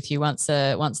agree with you. Once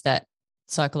that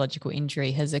psychological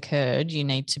injury has occurred, you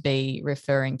need to be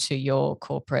referring to your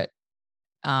corporate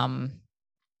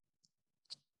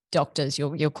doctors,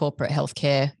 your corporate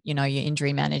healthcare, your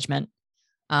injury management,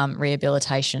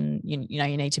 rehabilitation. You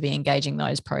need to be engaging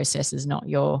those processes, not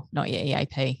your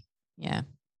EAP. Yeah.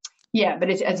 Yeah, but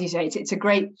as you say, it's a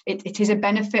great, it is a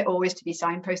benefit always to be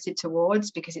signposted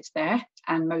towards because it's there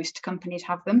and most companies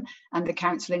have them, and the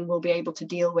counselling will be able to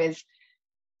deal with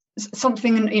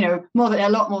something, a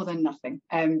lot more than nothing.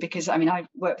 Because I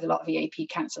work with a lot of EAP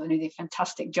counsel and they do a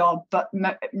fantastic job, but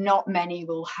not many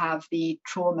will have the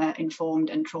trauma-informed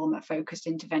and trauma-focused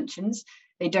interventions.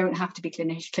 They don't have to be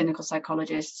clinical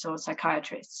psychologists or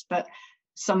psychiatrists, but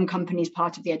some companies,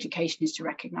 part of the education is to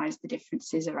recognise the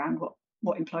differences around what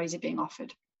what employees are being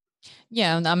offered.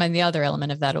 Yeah, and I mean, the other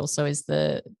element of that also is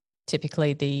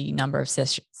typically the number of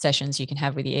sessions you can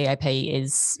have with the EAP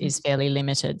is fairly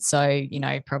limited. So, you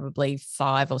know, probably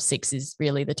 5 or 6 is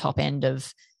really the top end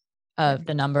of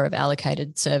the number of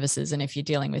allocated services. And if you're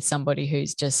dealing with somebody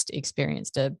who's just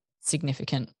experienced a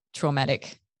significant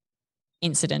traumatic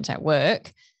incident at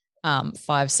work,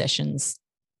 5 sessions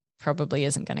probably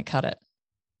isn't going to cut it.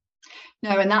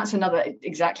 No, and that's another,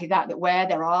 exactly that where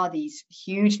there are these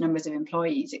huge numbers of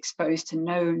employees exposed to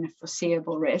known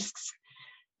foreseeable risks,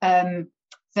 that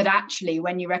actually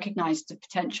when you recognise the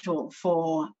potential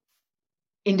for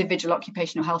individual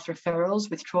occupational health referrals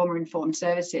with trauma-informed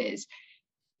services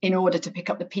in order to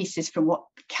pick up the pieces from what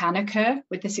can occur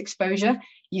with this exposure,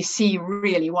 you see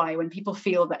really why when people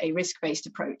feel that a risk-based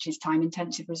approach is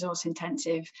time-intensive,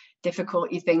 resource-intensive,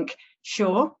 difficult, you think,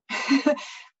 sure.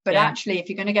 But actually, if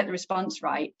you're going to get the response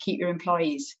right, keep your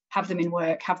employees, have them in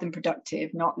work, have them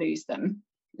productive, not lose them,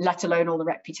 let alone all the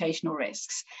reputational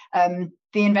risks. The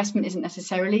investment isn't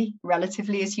necessarily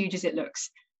relatively as huge as it looks.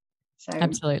 So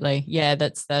absolutely. Yeah,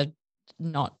 that's the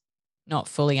not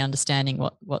fully understanding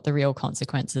what the real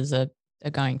consequences are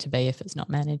going to be if it's not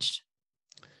managed.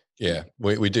 Yeah,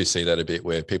 we do see that a bit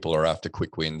where people are after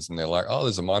quick wins and they're like, oh,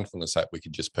 there's a mindfulness app we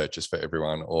could just purchase for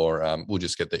everyone, or we'll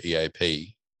just get the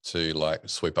EAP to like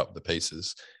sweep up the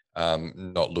pieces,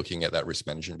 not looking at that risk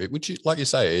management bit, which, like you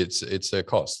say, it's a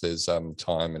cost. There's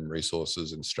time and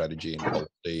resources and strategy and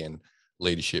policy and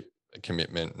leadership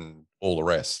commitment and all the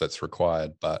rest that's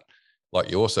required. But like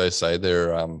you also say,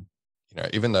 there, you know,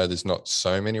 even though there's not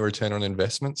so many return on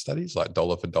investment studies like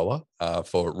dollar for dollar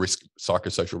for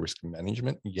psychosocial risk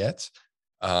management yet,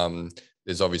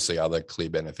 there's obviously other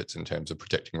clear benefits in terms of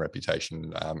protecting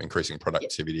reputation, increasing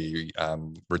productivity,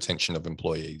 retention of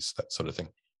employees, that sort of thing.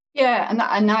 Yeah,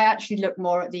 and I actually look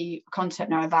more at the concept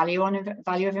now of value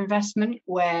of investment,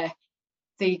 where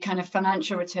the kind of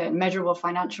financial return, measurable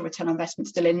financial return on investment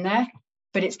still in there,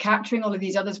 but it's capturing all of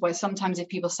these others where sometimes if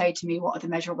people say to me, what are the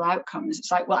measurable outcomes?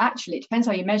 It's like, well, actually, it depends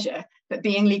how you measure, but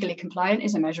being legally compliant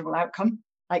is a measurable outcome,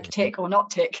 like tick or not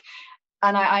tick.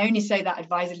 And I only say that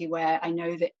advisedly where I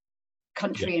know that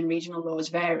country and regional laws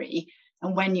vary.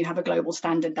 And when you have a global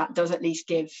standard, that does at least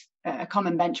give a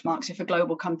common benchmark. So if a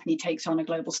global company takes on a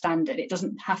global standard, it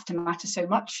doesn't have to matter so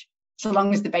much, so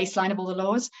long as the baseline of all the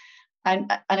laws. And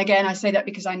again, I say that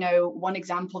because I know one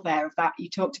example there of that. You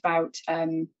talked about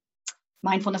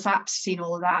mindfulness apps, seen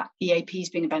all of that,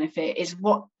 EAPs being a benefit, is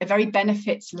what a very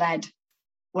benefits-led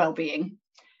well-being.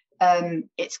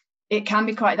 It can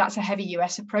be quite, that's a heavy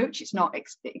US approach. It's not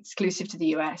exclusive to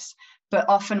the US, but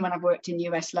often when I've worked in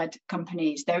US-led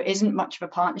companies, there isn't much of a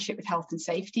partnership with health and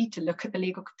safety to look at the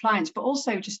legal compliance, but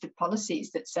also just the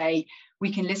policies that say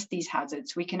we can list these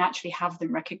hazards, we can actually have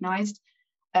them recognized,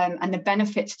 and the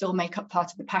benefits still make up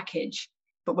part of the package,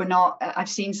 but we're not, I've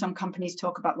seen some companies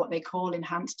talk about what they call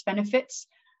enhanced benefits.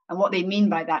 And what they mean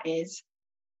by that is,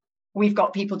 we've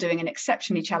got people doing an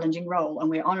exceptionally challenging role and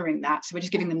we're honoring that. So we're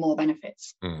just giving them more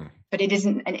benefits. But it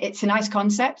isn't, and it's a nice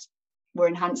concept. We're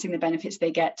enhancing the benefits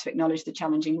they get to acknowledge the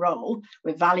challenging role.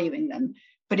 We're valuing them,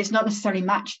 but it's not necessarily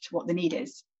matched to what the need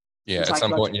is. Yeah, at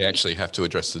some point you actually have to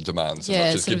address the demands and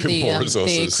not just give them more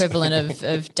resources. The equivalent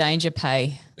of danger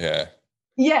pay.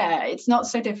 Yeah, it's not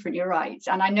so different. You're right.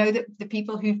 And I know that the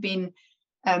people who've been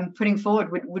putting forward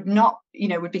would not,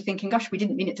 would be thinking, gosh, we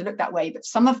didn't mean it to look that way. But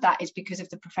some of that is because of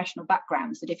the professional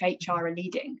backgrounds, that if HR are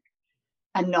leading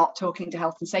and not talking to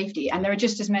health and safety, and there are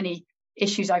just as many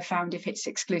issues I've found if it's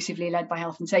exclusively led by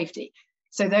health and safety.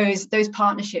 So those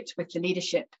partnerships with the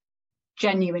leadership,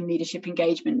 genuine leadership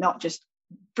engagement, not just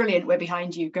brilliant, we're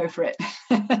behind you, go for it.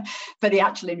 But the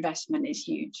actual investment is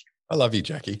huge. I love you,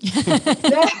 Jackie.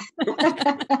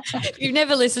 You've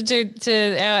never listened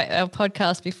to our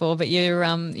podcast before, but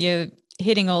you're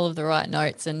hitting all of the right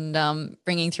notes and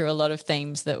bringing through a lot of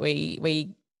themes that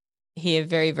we hear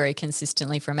very, very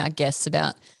consistently from our guests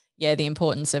about, the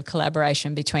importance of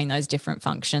collaboration between those different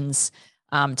functions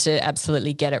to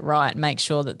absolutely get it right, make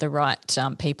sure that the right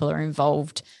people are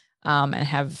involved and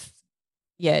have,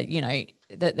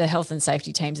 the health and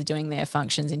safety teams are doing their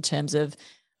functions in terms of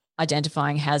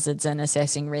identifying hazards and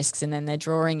assessing risks, and then they're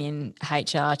drawing in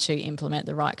HR to implement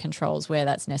the right controls where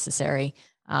that's necessary,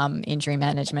 injury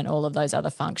management, all of those other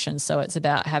functions. So it's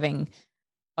about having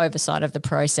oversight of the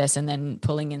process and then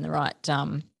pulling in the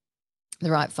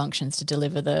right functions to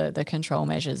deliver the control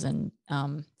measures and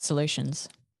solutions.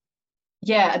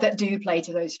 Yeah, that do play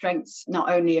to those strengths,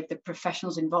 not only of the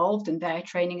professionals involved and their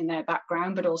training and their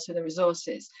background, but also the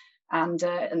resources and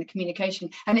the communication.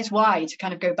 And it's why, to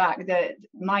kind of go back,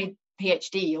 my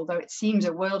PhD, although it seems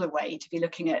a world away to be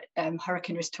looking at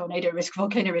hurricane risk, tornado risk,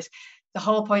 volcano risk, the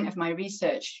whole point of my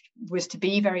research was to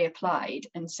be very applied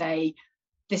and say,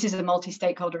 this is a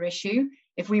multi-stakeholder issue.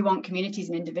 If we want communities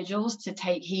and individuals to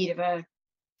take heed of a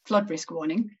flood risk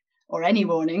warning or any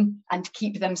warning and to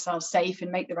keep themselves safe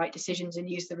and make the right decisions and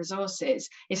use the resources,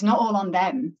 it's not all on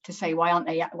them to say, why aren't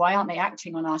they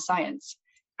acting on our science?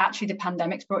 Actually, the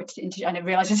pandemic's brought it into, and I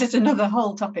realize this is another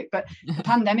whole topic, but the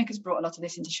pandemic has brought a lot of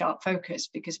this into sharp focus,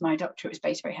 because my doctorate was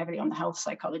based very heavily on the health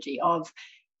psychology of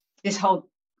this whole,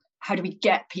 how do we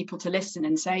get people to listen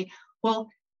and say, well,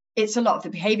 it's a lot of the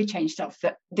behavior change stuff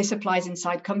that this applies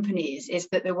inside companies, is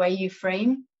that the way you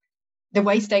frame, the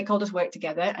way stakeholders work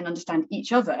together and understand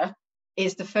each other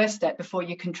is the first step before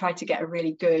you can try to get a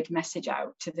really good message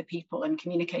out to the people and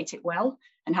communicate it well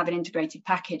and have an integrated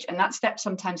package. And that step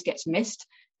sometimes gets missed.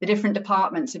 The different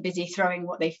departments are busy throwing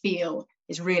what they feel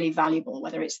is really valuable,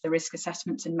 whether it's the risk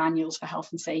assessments and manuals for health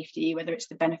and safety, whether it's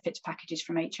the benefits packages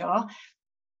from HR.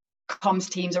 Comms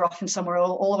teams are often somewhere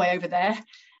all the way over there.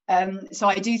 So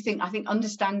I think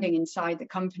understanding inside the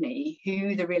company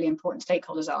who the really important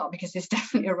stakeholders are, because there's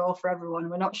definitely a role for everyone.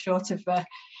 We're not short of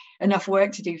enough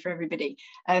work to do for everybody.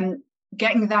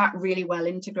 Getting that really well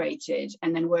integrated,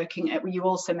 and then working at, you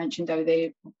also mentioned though,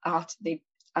 the art, and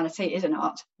I say it is an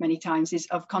art many times, is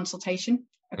of consultation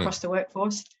across the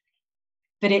workforce.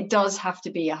 But it does have to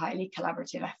be a highly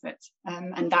collaborative effort.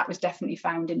 And that was definitely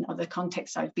found in other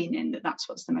contexts I've been in, that's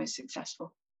what's the most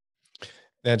successful.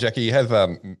 Now, Jackie, you have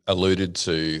alluded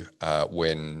to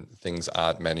when things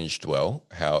aren't managed well,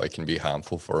 how it can be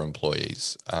harmful for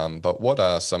employees. But what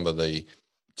are some of the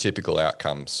typical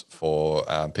outcomes for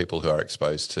people who are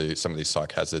exposed to some of these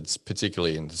psych hazards,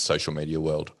 particularly in the social media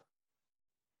world?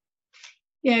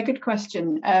 Yeah, good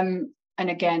question. And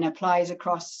again, applies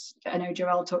across, I know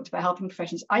Joelle talked about helping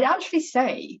professions. I'd actually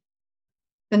say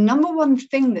the number one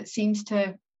thing that seems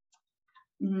to,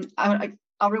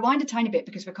 I'll rewind a tiny bit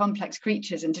because we're complex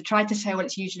creatures, and to try to say, well,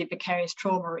 it's usually vicarious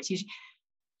trauma, or it's usually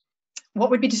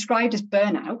what would be described as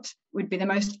burnout would be the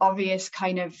most obvious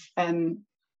kind of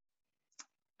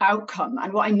outcome.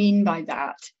 And what I mean by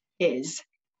that is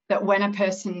that when a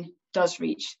person does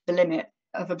reach the limit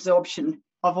of absorption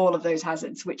of all of those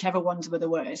hazards, whichever ones were the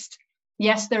worst,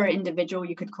 yes, there are individual,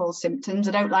 you could call symptoms.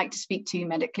 I don't like to speak too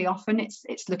medically often.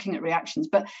 It's looking at reactions,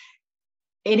 but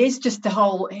it is just the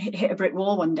whole hit a brick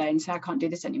wall one day and say, I can't do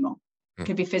this anymore. It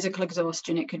could be physical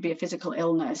exhaustion. It could be a physical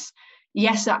illness.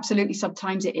 Yes, absolutely.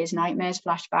 Sometimes it is nightmares,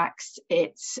 flashbacks.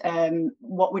 It's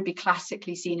what would be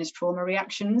classically seen as trauma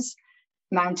reactions,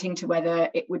 mounting to whether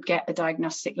it would get a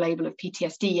diagnostic label of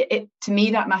PTSD. To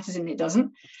me, that matters and it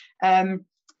doesn't.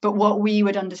 But what we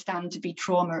would understand to be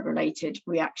trauma-related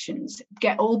reactions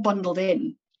get all bundled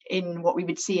in what we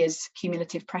would see as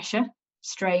cumulative pressure,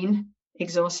 strain,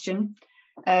 exhaustion.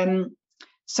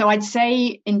 So I'd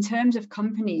say in terms of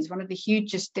companies, one of the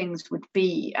hugest things would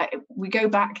be, we go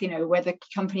back, whether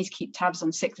companies keep tabs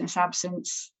on sickness,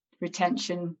 absence,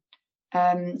 retention,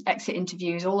 exit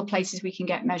interviews, all the places we can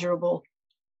get measurable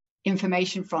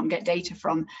information from, get data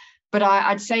from. But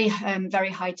I'd say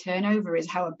very high turnover is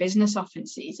how a business often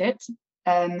sees it.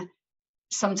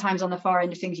 Sometimes on the far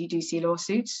end of things, you do see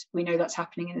lawsuits. We know that's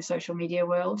happening in the social media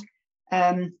world.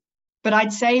 But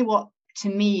I'd say what to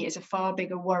me is a far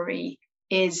bigger worry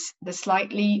is the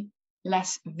slightly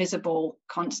less visible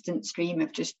constant stream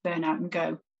of just burnout and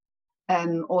go,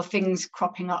 or things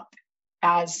cropping up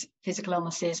as physical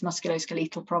illnesses,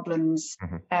 musculoskeletal problems,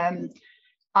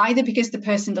 either because the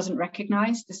person doesn't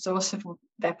recognize the source of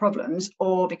their problems,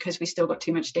 or because we still got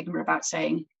too much stigma about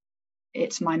saying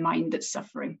it's my mind that's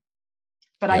suffering.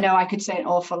 But I know I could say an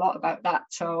awful lot about that,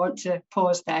 so I want to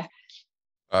pause there.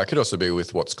 It could also be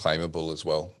with what's claimable as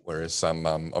well, whereas some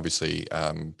obviously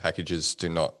packages do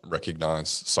not recognise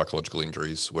psychological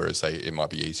injuries, whereas it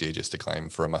might be easier just to claim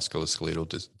for a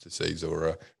musculoskeletal disease or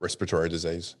a respiratory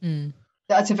disease.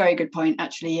 That's a very good point,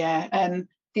 actually, yeah.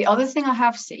 The other thing I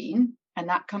have seen, and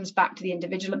that comes back to the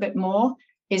individual a bit more,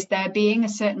 is there being a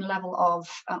certain level of,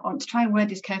 I want to try and word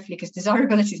this carefully because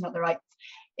desirability is not the right.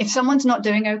 If someone's not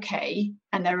doing okay,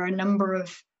 and there are a number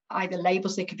of either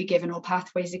labels they could be given or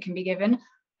pathways that can be given,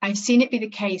 I've seen it be the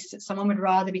case that someone would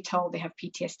rather be told they have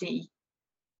PTSD,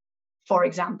 for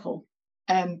example,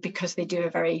 because they do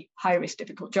a very high-risk,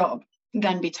 difficult job,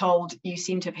 than be told you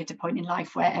seem to have hit a point in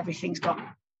life where everything's got,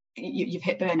 you've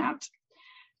hit burnout,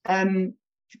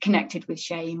 connected with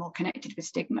shame or connected with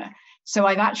stigma. So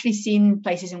I've actually seen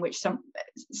places in which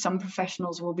some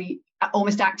professionals will be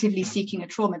almost actively seeking a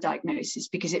trauma diagnosis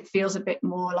because it feels a bit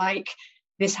more like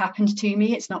this happened to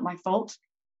me, it's not my fault,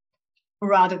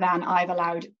 rather than I've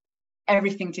allowed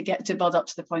everything to build up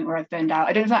to the point where I've burned out.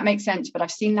 I don't know if that makes sense, but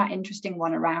I've seen that interesting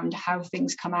one around how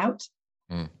things come out.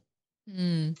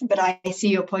 But I see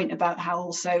your point about how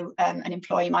also an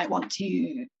employee might want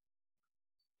to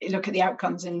look at the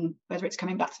outcomes and whether it's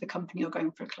coming back to the company or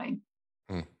going for a claim.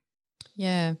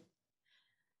 Yeah.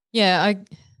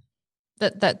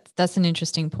 That's an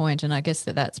interesting point, and I guess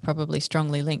that's probably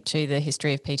strongly linked to the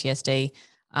history of PTSD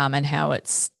and how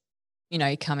it's, you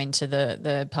know, come into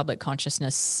the public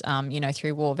consciousness, you know,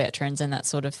 through war veterans and that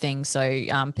sort of thing. So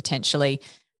potentially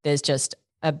there's just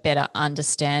a better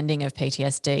understanding of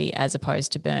PTSD as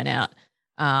opposed to burnout,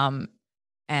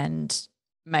 and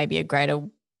maybe a greater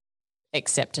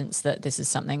acceptance that this is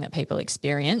something that people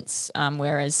experience.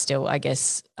 Whereas still, I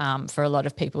guess, for a lot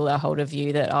of people, I hold a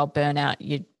view that burnout,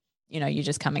 you're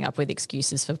just coming up with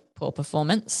excuses for poor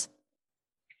performance.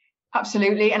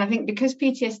 Absolutely. And I think because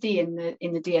PTSD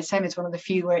in the DSM is one of the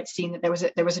few where it's seen that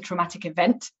there was a traumatic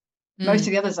event, most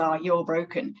of the others are you're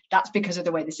broken. That's because of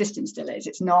the way the system still is.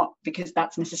 It's not because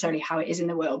that's necessarily how it is in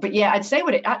the world. But yeah, I'd say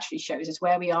what it actually shows is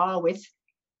where we are with,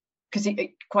 because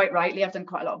quite rightly, I've done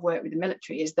quite a lot of work with the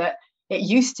military, is that it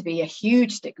used to be a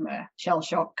huge stigma, shell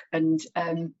shock, and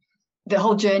the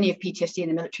whole journey of PTSD in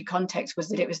the military context was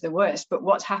that it was the worst. But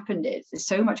what's happened is there's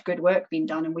so much good work being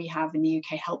done, and we have in the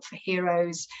UK Help for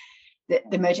Heroes. The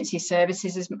emergency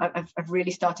services have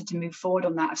really started to move forward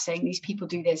on that, of saying these people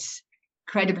do this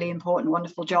incredibly important,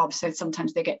 wonderful job. So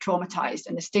sometimes they get traumatized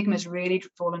and the stigma's really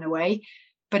fallen away.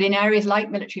 But in areas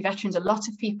like military veterans, a lot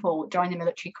of people join the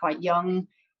military quite young.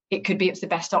 It could be it's the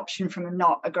best option from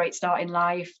not a great start in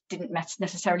life, didn't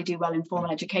necessarily do well in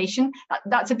formal education.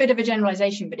 That's a bit of a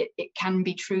generalization, but it can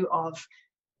be true of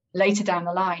later down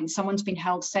the line. Someone's been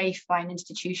held safe by an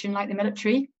institution like the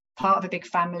military, part of a big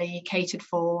family, catered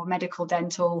for, medical,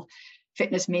 dental,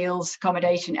 fitness, meals,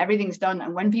 accommodation, everything's done.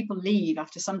 And when people leave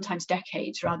after sometimes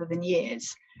decades rather than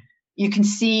years, you can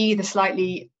see the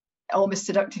slightly almost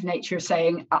seductive nature of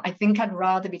saying, I think I'd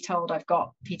rather be told I've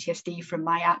got PTSD from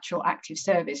my actual active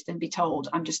service than be told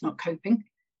I'm just not coping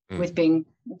with being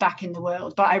back in the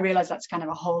world. But I realize that's kind of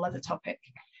a whole other topic.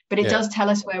 But it does tell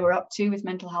us where we're up to with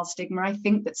mental health stigma. I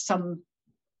think that some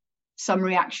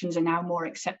reactions are now more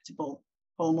acceptable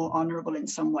or more honourable in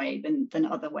some way than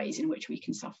other ways in which we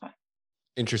can suffer.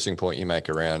 Interesting point you make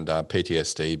around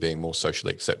PTSD being more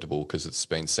socially acceptable, because it's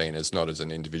been seen as not as an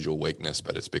individual weakness,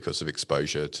 but it's because of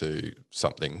exposure to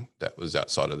something that was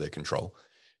outside of their control.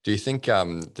 Do you think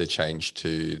the change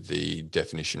to the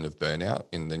definition of burnout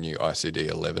in the new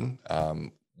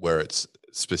ICD-11, where it's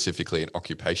specifically an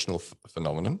occupational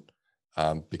phenomenon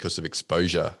because of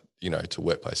exposure, to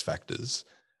workplace factors,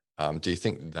 do you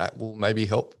think that will maybe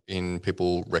help in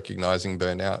people recognizing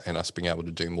burnout and us being able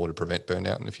to do more to prevent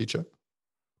burnout in the future?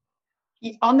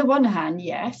 On the one hand,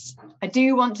 yes. I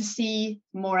do want to see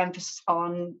more emphasis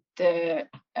on the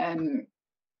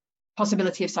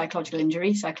possibility of psychological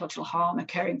injury, psychological harm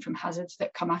occurring from hazards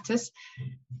that come at us.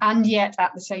 And yet,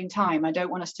 at the same time, I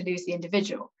don't want us to lose the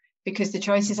individual, because the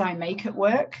choices I make at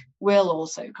work will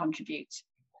also contribute.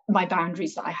 My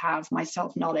boundaries that I have, my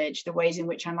self-knowledge, the ways in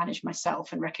which I manage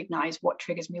myself and recognize what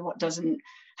triggers me, what doesn't,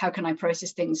 how can I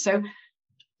process things. So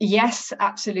yes,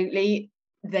 absolutely,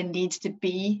 there needs to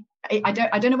be, I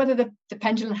don't know whether the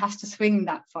pendulum has to swing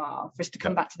that far for us to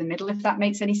come back to the middle, if that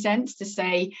makes any sense, to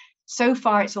say, so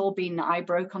far it's all been that I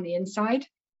broke on the inside,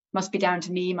 must be down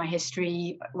to me, my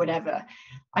history, whatever.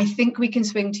 I think we can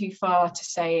swing too far to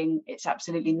saying it's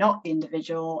absolutely not the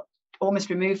individual, almost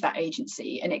remove that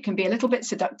agency. And it can be a little bit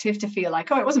seductive to feel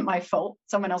like, oh, it wasn't my fault.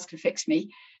 Someone else can fix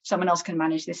me. Someone else can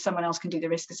manage this. Someone else can do the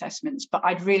risk assessments. But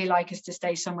I'd really like us to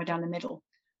stay somewhere down the middle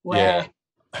where...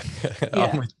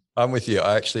 I'm with you.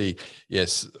 I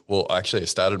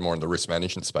started more in the risk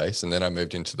management space, and then I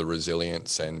moved into the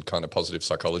resilience and kind of positive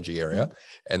psychology area.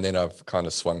 And then I've kind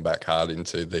of swung back hard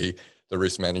into the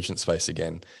risk management space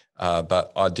again.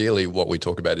 But ideally what we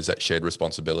talk about is that shared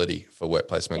responsibility for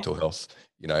workplace mental health.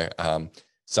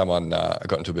 Someone I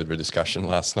got into a bit of a discussion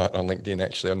last night on LinkedIn,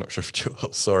 actually. I'm not sure if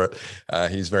Joel saw it.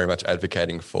 He's very much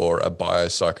advocating for a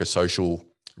biopsychosocial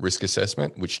risk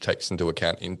assessment, which takes into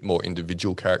account more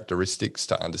individual characteristics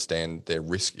to understand their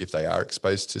risk if they are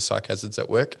exposed to psych hazards at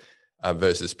work,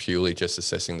 versus purely just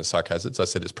assessing the psych hazards. I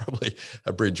said it's probably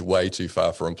a bridge way too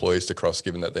far for employees to cross,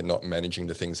 given that they're not managing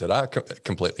the things that are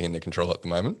completely in their control at the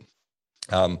moment.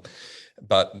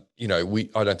 But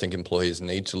I don't think employers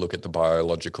need to look at the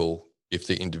biological if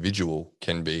the individual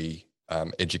can be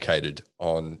educated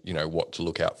on what to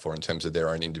look out for in terms of their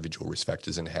own individual risk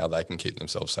factors and how they can keep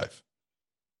themselves safe.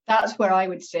 That's where I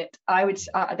would sit.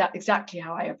 That's exactly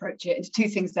how I approach it. It's two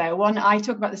things there. One, I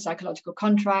talk about the psychological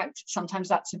contract. Sometimes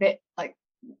that's a bit like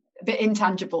a bit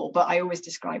intangible, but I always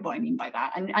describe what I mean by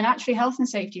that. And actually health and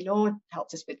safety law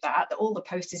helped us with that. All the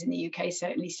posters in the UK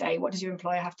certainly say, what does your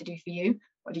employer have to do for you?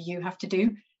 What do you have to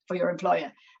do for your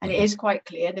employer? And it is quite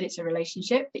clear that it's a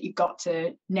relationship, that you've got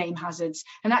to name hazards.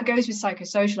 And that goes with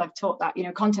psychosocial. I've taught that,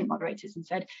 content moderators, and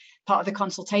said part of the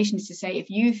consultation is to say, if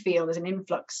you feel there's an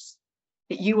influx,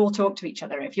 that you all talk to each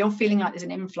other. If you're feeling like there's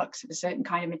an influx of a certain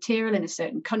kind of material in a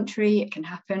certain country, it can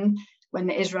happen. When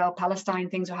the Israel-Palestine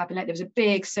things were happening, there was a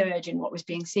big surge in what was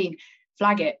being seen.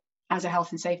 Flag it as a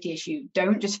health and safety issue.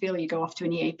 Don't just feel you go off to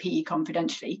an EAP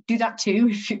confidentially. Do that too,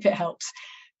 if it helps.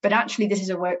 But actually, this is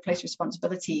a workplace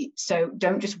responsibility. So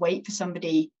don't just wait for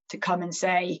somebody to come and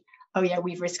say, oh yeah,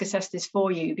 we've risk assessed this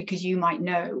for you, because you might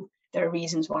know there are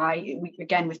reasons why,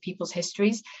 again, with people's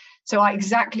histories. So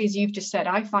exactly as you've just said,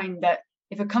 I find that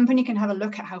if a company can have a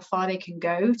look at how far they can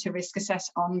go to risk assess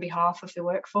on behalf of the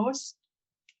workforce,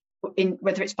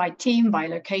 whether it's by team, by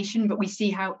location, but we see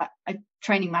how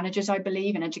training managers, I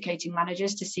believe, and educating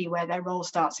managers to see where their role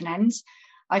starts and ends.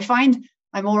 I find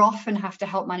I more often have to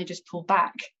help managers pull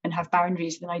back and have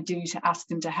boundaries than I do to ask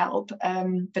them to help,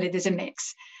 but it is a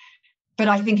mix. But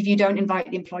I think if you don't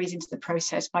invite the employees into the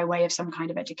process by way of some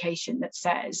kind of education that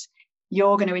says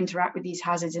you're going to interact with these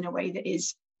hazards in a way that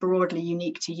is broadly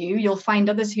unique to you, you'll find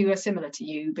others who are similar to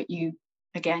you, but you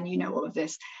know all of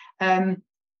this.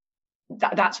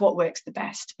 That's what works the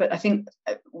best. But I think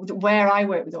where I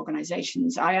work with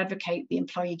organizations, I advocate the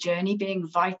employee journey being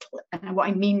vital. And what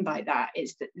I mean by that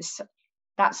is that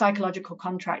that psychological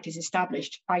contract is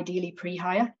established ideally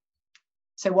pre-hire.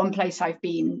 So one place I've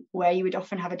been where you would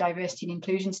often have a diversity and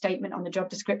inclusion statement on the job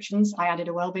descriptions, I added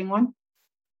a wellbeing one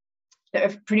that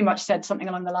have pretty much said something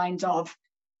along the lines of,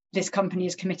 this company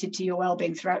is committed to your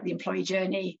wellbeing throughout the employee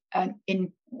journey.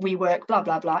 We work blah,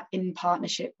 blah, blah in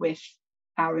partnership with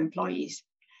our employees.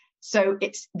 So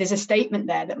there's a statement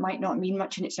there that might not mean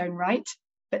much in its own right,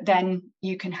 but then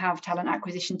you can have talent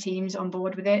acquisition teams on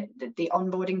board with it. The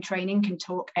onboarding training can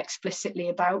talk explicitly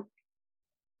about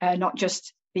not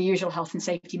just the usual health and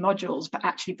safety modules, but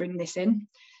actually bring this in.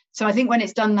 So I think when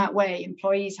it's done that way,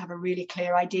 employees have a really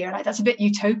clear idea. And that's a bit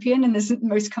utopian, and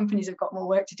most companies have got more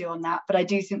work to do on that. But I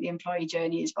do think the employee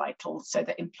journey is vital so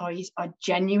that employees are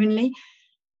genuinely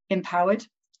empowered.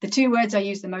 The two words I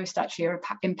use the most actually are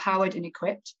empowered and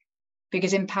equipped,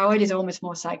 because empowered is almost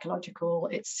more psychological.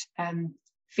 It's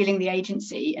feeling the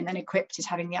agency, and then equipped is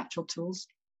having the actual tools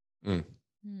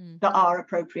that are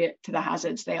appropriate to the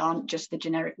hazards. They aren't just the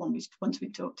generic ones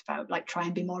we've talked about, like try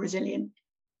and be more resilient.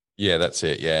 Yeah, that's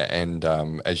it. Yeah. And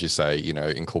as you say,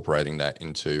 incorporating that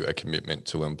into a commitment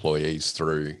to employees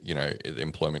through, the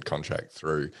employment contract,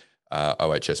 through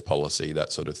OHS policy,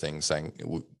 that sort of thing, saying,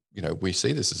 we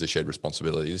see this as a shared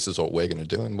responsibility. This is what we're going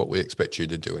to do and what we expect you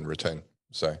to do in return.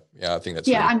 So, yeah, I think that's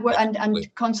really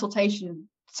and consultation.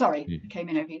 Sorry, came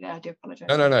in over you there. I do apologize.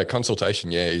 No.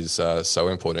 Consultation, is so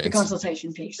important. The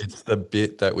consultation piece. It's the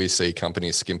bit that we see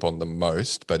companies skimp on the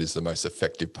most, but is the most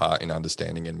effective part in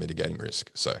understanding and mitigating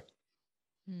risk. So,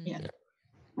 yeah.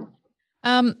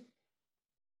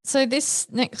 So this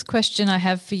next question I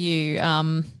have for you,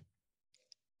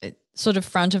 it sort of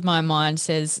front of my mind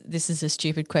says this is a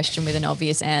stupid question with an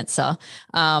obvious answer.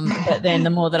 But then the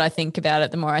more that I think about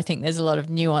it, the more I think there's a lot of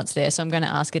nuance there. So I'm going to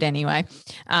ask it anyway.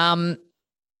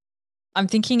 I'm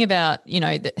thinking about,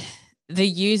 the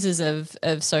users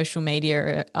of social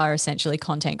media are essentially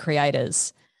content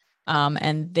creators,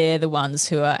 and they're the ones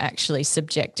who are actually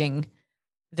subjecting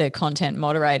the content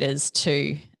moderators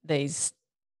to these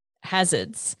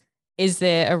hazards. Is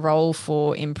there a role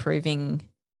for improving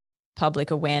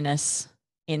public awareness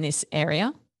in this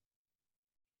area?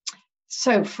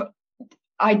 So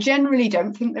I generally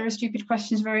don't think there are stupid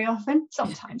questions very often.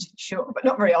 Sometimes, sure, but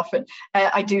not very often.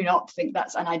 I do not think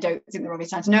and I don't think there are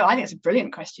obvious answers. No, I think it's a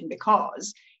brilliant question,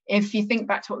 because if you think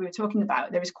back to what we were talking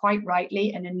about, there is quite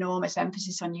rightly an enormous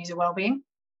emphasis on user well-being,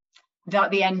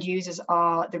 that the end users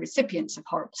are the recipients of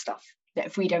horrible stuff, that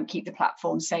if we don't keep the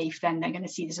platform safe, then they're going to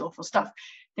see this awful stuff.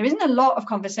 There isn't a lot of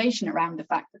conversation around the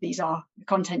fact that these are the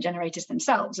content generators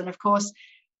themselves. And of course,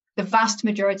 the vast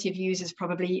majority of users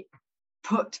probably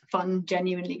put fun,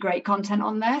 genuinely great content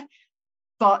on there.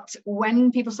 But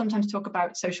when people sometimes talk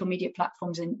about social media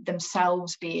platforms in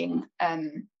themselves being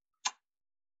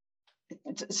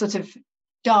sort of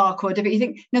dark or different, you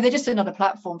think, no, they're just another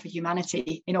platform for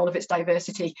humanity in all of its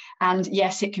diversity. And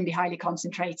yes, it can be highly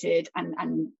concentrated,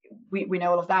 and we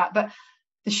know all of that. But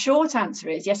the short answer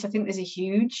is yes, I think there's a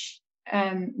huge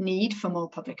need for more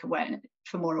public awareness,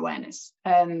 for more awareness,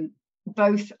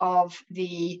 both of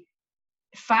the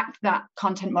fact that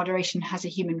content moderation has a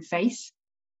human face,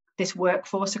 this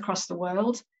workforce across the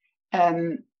world,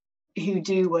 who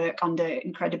do work under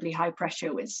incredibly high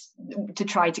pressure to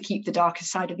try to keep the darker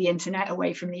side of the internet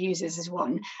away from the users is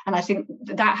one. And I think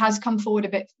that has come forward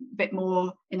a bit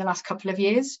more in the last couple of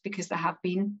years, because there have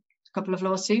been a couple of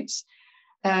lawsuits.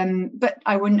 But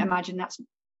I wouldn't imagine that's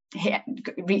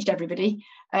reached everybody.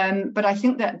 But I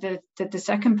think that the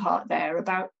second part there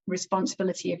about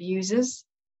responsibility of users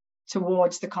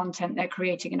towards the content they're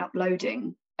creating and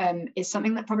uploading is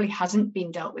something that probably hasn't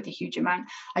been dealt with a huge amount.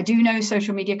 I do know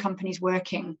social media companies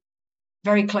working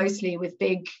very closely with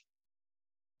big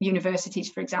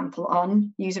universities, for example,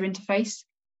 on user interface,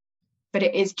 but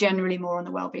it is generally more on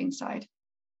the wellbeing side.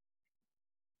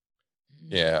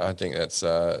 Yeah, I think that's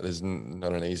there's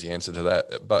not an easy answer to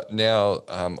that. But now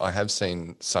I have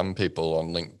seen some people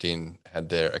on LinkedIn had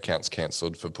their accounts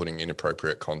cancelled for putting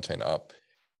inappropriate content up,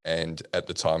 and at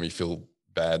the time you feel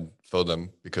bad for them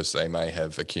because they may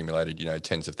have accumulated,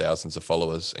 tens of thousands of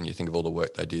followers, and you think of all the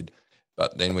work they did.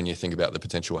 But then when you think about the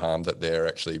potential harm that they're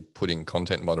actually putting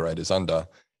content moderators under,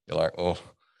 you're like, oh,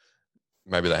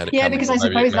 maybe they had it. Yeah, because I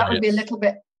suppose that would be a little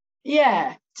bit.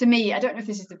 Yeah, to me, I don't know if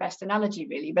this is the best analogy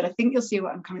really, but I think you'll see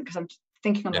what I'm coming, because I'm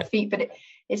thinking on my feet. But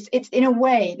it's in a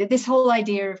way that this whole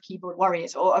idea of keyboard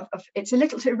warriors, or it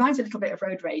reminds a little bit of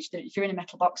road rage, that if you're in a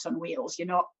metal box on wheels, you're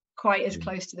not quite as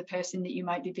close to the person that you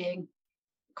might be being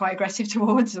quite aggressive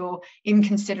towards or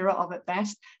inconsiderate of at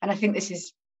best. And I think this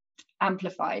is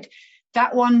amplified.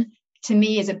 That one to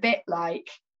me is a bit like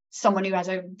someone who has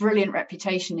a brilliant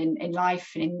reputation in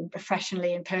life and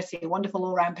professionally and personally, a wonderful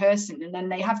all-round person, and then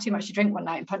they have too much to drink one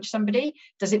night and punch somebody.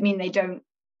 Does it mean they don't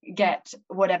get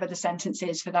whatever the sentence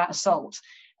is for that assault?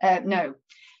 No.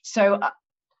 So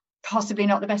possibly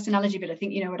not the best analogy, but I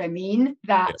think you know what I mean,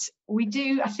 that we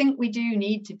do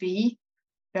need to be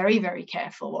very, very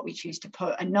careful what we choose to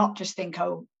put, and not just think,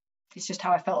 oh, it's just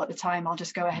how I felt at the time, I'll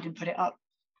just go ahead and put it up.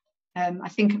 I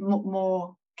think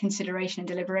more consideration and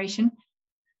deliberation.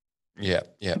 Yeah.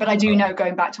 But I do know,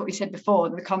 going back to what we said before,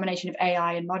 the combination of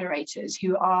AI and moderators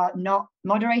are not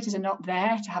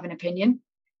there to have an opinion.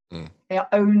 They are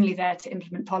only there to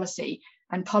implement policy,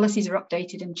 and policies are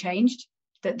updated and changed.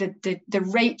 The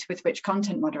rate with which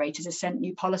content moderators are sent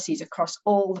new policies across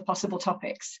all the possible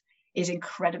topics is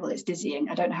incredible. It's dizzying.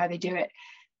 I don't know how they do it.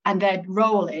 And their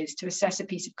role is to assess a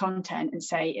piece of content and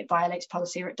say it violates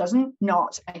policy or it doesn't.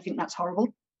 Not, I think that's horrible.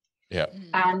 Yeah.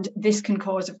 And this can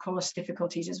cause, of course,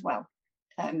 difficulties as well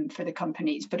for the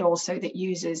companies, but also that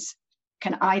users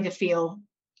can either feel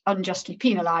unjustly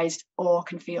penalized or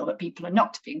can feel that people are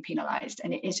not being penalized.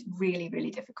 And it is really,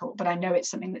 really difficult. But I know it's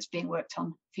something that's being worked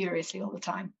on furiously all the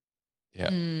time.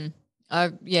 Yeah.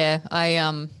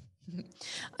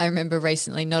 I remember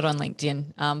recently, not on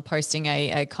LinkedIn, posting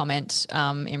a comment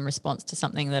in response to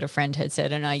something that a friend had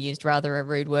said, and I used rather a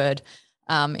rude word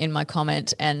in my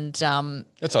comment. And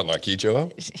that's unlike you,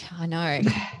 Joelle. I know.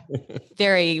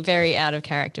 Very, very out of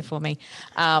character for me.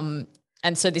 And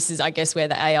so this is, I guess, where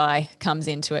the AI comes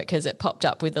into it, because it popped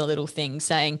up with a little thing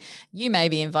saying, you may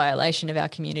be in violation of our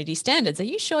community standards. Are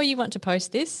you sure you want to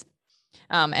post this?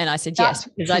 And I said yes,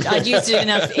 because I used it in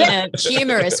a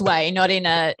humorous way, not in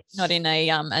a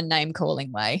name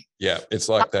calling way. Yeah, it's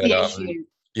like that.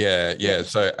 Yeah.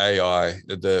 So AI.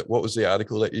 What was the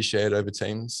article that you shared over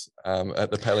Teams at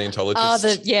the paleontologist?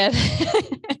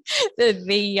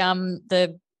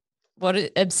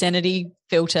 The obscenity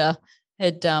filter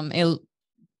had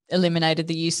eliminated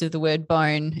the use of the word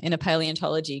bone in a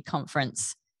paleontology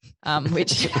conference.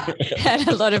 Which had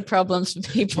a lot of problems for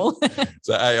people.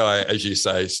 So AI, as you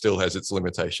say, still has its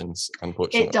limitations,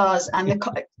 unfortunately. It does. And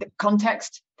the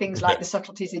context, things like the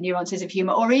subtleties and nuances of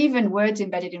humour, or even words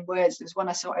embedded in words. There's one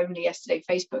I saw only yesterday,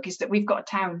 Facebook, is that we've got a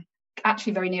town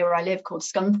actually very near where I live called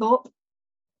Scunthorpe.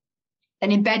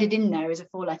 And embedded in there is a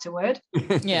 4-letter word.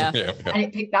 Yeah. And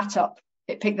it picked that up.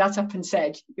 It picked that up and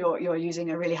said, you're using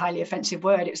a really highly offensive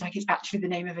word. It was like, it's actually the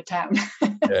name of a town.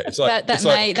 Yeah, it's like,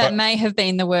 that may have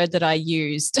been the word that I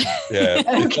used. Yeah.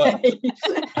 Okay.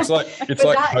 It's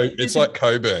like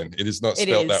Coburn. It is not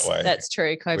spelled that way. That's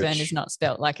true. Coburn is not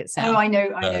spelled like it sounds. Oh, I know.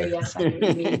 Yes, I know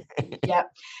what you mean. Yeah.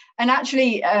 And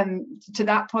actually, to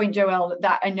that point, Joelle,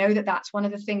 that I know that's one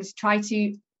of the things, I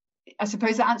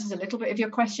suppose that answers a little bit of your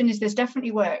question, is there's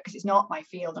definitely work, because it's not my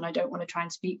field and I don't want to try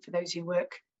and speak for those who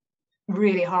work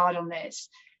really hard on this,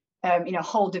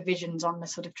 whole divisions on the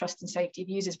sort of trust and safety of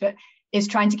users, but is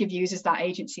trying to give users that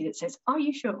agency that says, are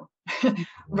you sure?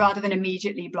 Rather than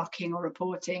immediately blocking or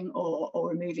reporting or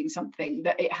removing something,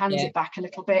 that it hands it back a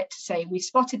little bit to say, we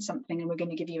spotted something and we're going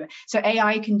to give you so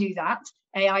AI can do that.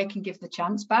 AI can give the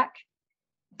chance back,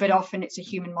 but often it's a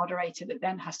human moderator that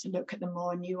then has to look at the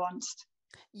more nuanced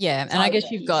Yeah, and I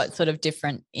guess you've got sort of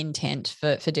different intent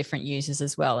for different users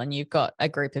as well, and you've got a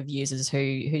group of users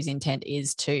whose intent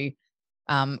is to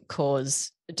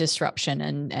cause disruption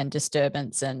and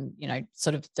disturbance, and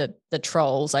sort of the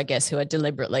trolls, I guess, who are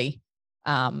deliberately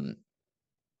going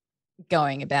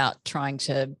about trying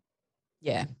to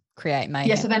create mayhem.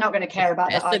 Yeah, so they're not going to care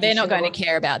about that. So they're not going to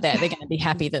care about that. They're going to be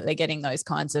happy that they're getting those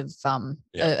kinds of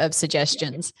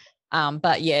suggestions.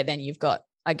 But then you've got,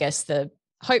 I guess,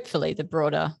 hopefully the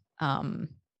broader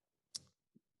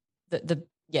the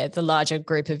larger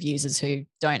group of users who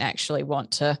don't actually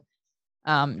want to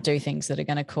do things that are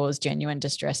going to cause genuine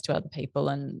distress to other people.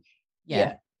 And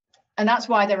and that's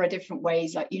why there are different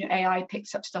ways, like AI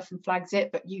picks up stuff and flags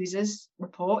it, but users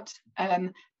report.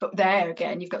 But there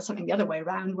again, you've got something the other way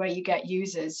around, where you get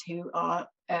users who are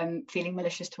feeling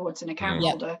malicious towards an account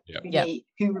holder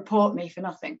who report me for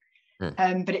nothing.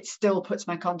 But it still puts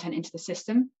my content into the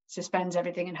system, suspends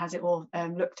everything, and has it all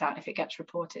looked at if it gets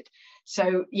reported.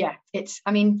 So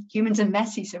humans are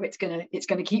messy, so it's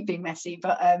gonna keep being messy.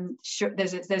 But sure,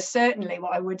 there's certainly,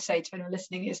 what I would say to anyone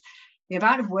listening is, the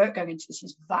amount of work going into this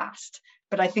is vast.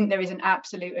 But I think there is an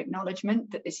absolute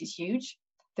acknowledgement that this is huge,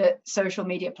 that social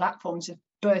media platforms have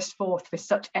burst forth with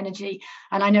such energy.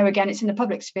 And I know, again, it's in the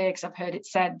public sphere, because I've heard it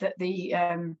said that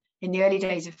in the early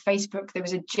days of Facebook, there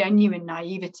was a genuine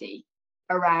naivety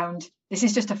around, this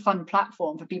is just a fun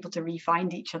platform for people to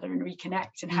re-find each other and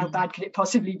reconnect, and how bad could it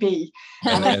possibly be?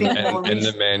 And I think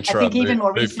the mantra,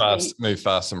 move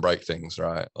fast and break things,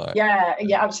 right? Like,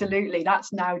 absolutely.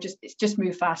 That's now it's just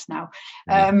move fast now.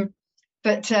 And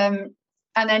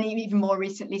then even more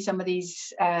recently, some of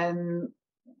these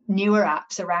newer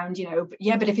apps around,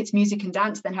 but if it's music and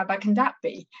dance, then how bad can that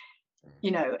be?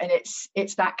 And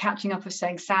it's that catching up of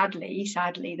saying, sadly,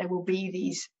 there will be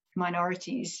these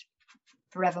minorities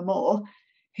forevermore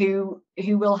who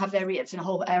will have it's in a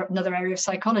whole another area of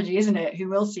psychology, isn't it, who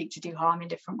will seek to do harm in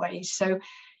different ways. So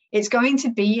it's going to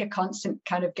be a constant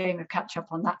kind of game of catch up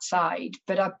on that side.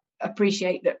 But I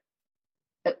appreciate that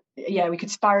we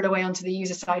could spiral away onto the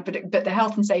user side, but the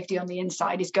health and safety on the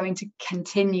inside is going to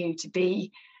continue to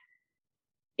be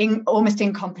almost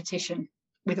in competition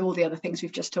with all the other things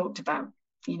we've just talked about.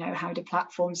 How do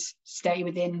platforms stay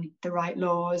within the right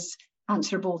laws,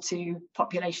 answerable to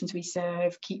populations we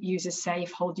serve, keep users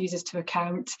safe, hold users to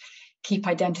account, keep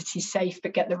identity safe,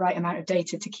 but get the right amount of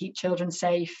data to keep children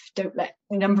safe, don't let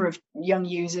a number of young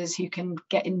users who can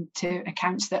get into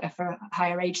accounts that are for a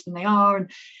higher age than they are, and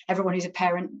everyone who's a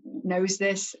parent knows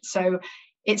this. So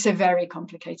it's a very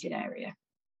complicated area.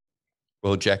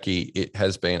 Well, Jackie, it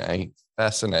has been a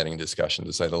fascinating discussion,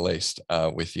 to say the least,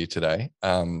 with you today.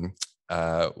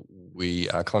 We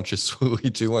are conscious we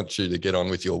do want you to get on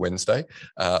with your Wednesday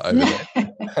over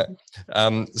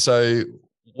there. So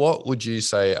what would you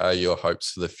say are your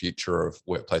hopes for the future of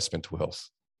workplace mental health?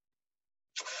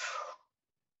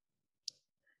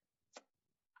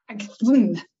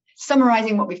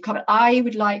 Summarising what we've covered, I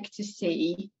would like to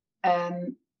see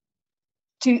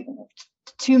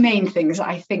two main things.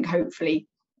 I think hopefully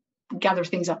gather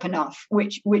things up enough,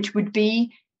 which would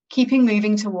be keeping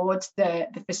moving towards the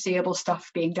foreseeable stuff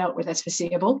being dealt with as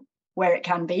foreseeable where it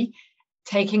can be,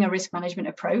 taking a risk management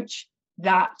approach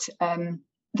that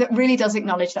really does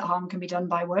acknowledge that harm can be done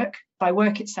by work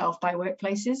itself, by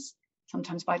workplaces,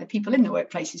 sometimes by the people in the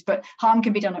workplaces, but harm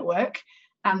can be done at work,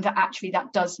 and that actually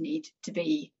that does need to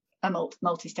be a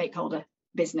multi-stakeholder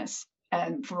business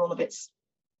for all of its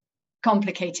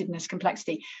complicatedness,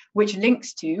 complexity, which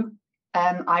links to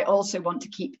I also want to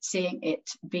keep seeing it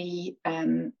be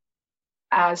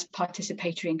as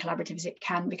participatory and collaborative as it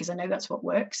can, because I know that's what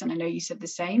works, and I know you said the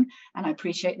same, and I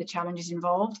appreciate the challenges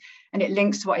involved. And it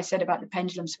links to what I said about the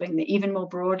pendulum swing, that even more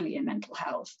broadly in mental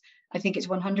health, I think it's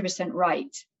 100%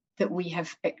 right that we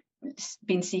have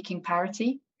been seeking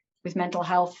parity with mental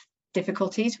health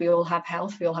difficulties. We all have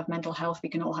health, we all have mental health, we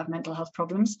can all have mental health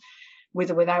problems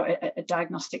with or without a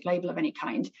diagnostic label of any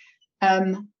kind.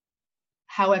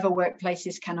 However,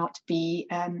 workplaces cannot be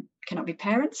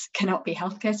parents, cannot be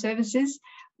healthcare services.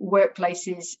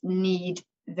 Workplaces need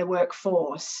the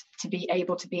workforce to be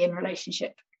able to be in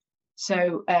relationship.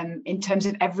 So in terms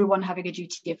of everyone having a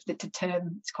duty of the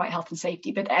term, it's quite health and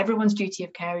safety, but everyone's duty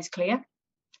of care is clear,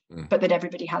 but that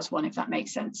everybody has one, if that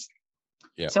makes sense.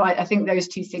 Yeah. So I think those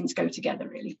two things go together,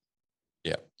 really.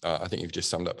 Yeah, I think you've just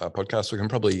summed up our podcast. We can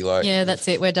probably that's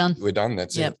it. We're done. We're done.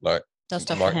 That's it. Like,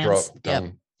 dust off the hands. Done.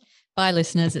 Yep. Bye,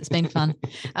 listeners. It's been fun.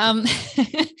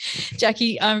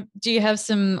 Jackie, do you have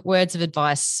some words of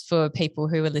advice for people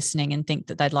who are listening and think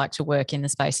that they'd like to work in the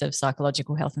space of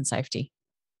psychological health and safety?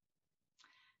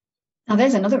 Now,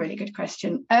 there's another really good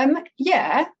question.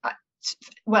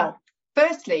 Well,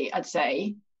 firstly, I'd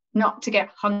say not to get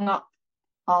hung up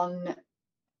on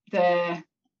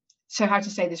so how to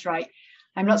say this right.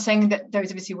 I'm not saying that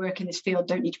those of us who work in this field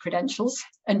don't need credentials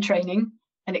and training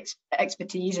and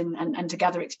expertise and to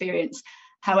gather experience.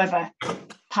 However,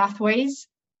 pathways,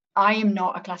 I am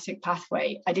not a classic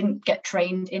pathway. I didn't get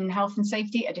trained in health and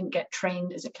safety. I didn't get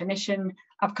trained as a clinician.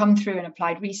 I've come through an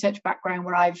applied research background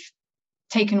where I've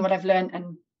taken what I've learned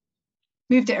and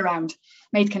moved it around,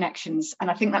 made connections. And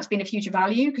I think that's been of huge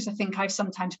value, because I think I've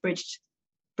sometimes bridged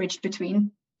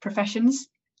between professions,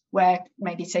 where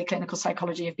maybe, say, clinical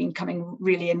psychology have been coming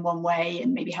really in one way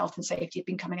and maybe health and safety have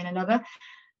been coming in another.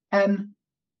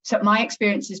 So my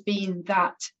experience has been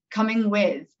that coming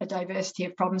with a diversity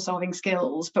of problem-solving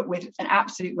skills, but with an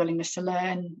absolute willingness to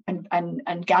learn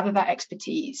and gather that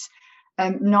expertise,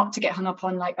 not to get hung up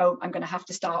on like, oh, I'm going to have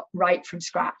to start right from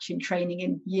scratch in training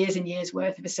in years and years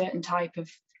worth of a certain type of,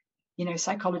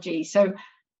 psychology. So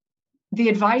the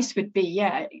advice would be,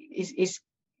 is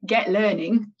get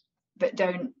learning, but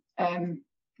don't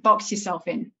box yourself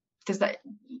in. Does that,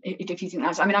 if you think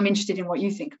that's, I'm interested in what you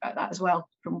think about that as well,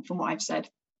 from what I've said.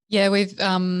 Yeah, we've,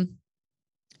 I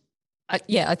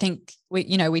think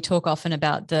we talk often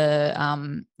about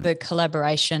the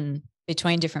collaboration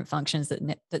between different functions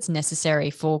that's necessary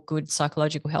for good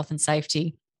psychological health and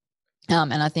safety.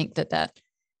 And I think that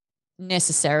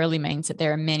necessarily means that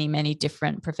there are many, many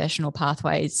different professional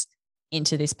pathways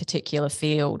into this particular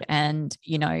field. And,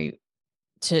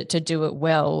 to do it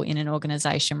well in an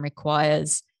organization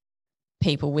requires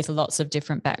people with lots of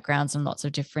different backgrounds and lots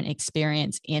of different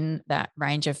experience in that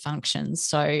range of functions.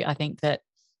 So I think that,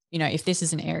 if this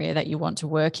is an area that you want to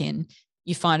work in,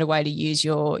 you find a way to use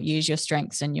your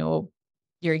strengths and your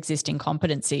existing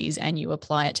competencies, and you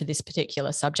apply it to this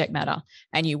particular subject matter,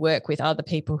 and you work with other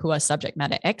people who are subject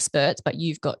matter experts, but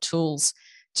you've got tools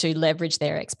to leverage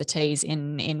their expertise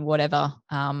in whatever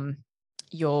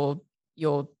your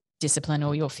discipline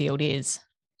or your field is.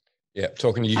 Yeah,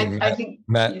 talking to you,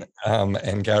 Matt,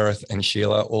 and Gareth and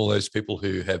Sheila, all those people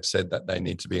who have said that they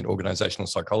need to be an organisational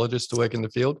psychologist to work in the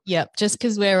field. Yeah, just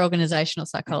because we're organisational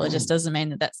psychologists doesn't mean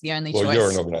that that's the only choice. Well,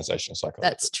 you're an organisational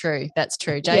psychologist. That's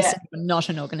true. Jason, you're not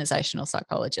an organisational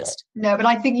psychologist. No, but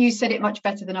I think you said it much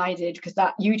better than I did, because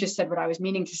that you just said what I was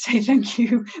meaning to say, thank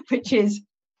you, which is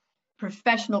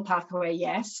professional pathway,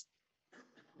 yes.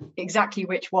 Exactly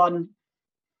which one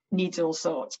needs all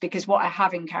sorts, because what I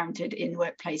have encountered in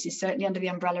workplaces, certainly under the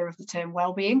umbrella of the term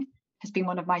well-being, has been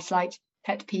one of my slight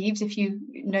pet peeves, if you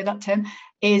know that term,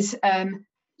 is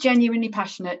genuinely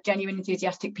passionate, genuinely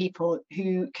enthusiastic people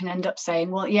who can end up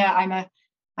saying, well, yeah, I'm a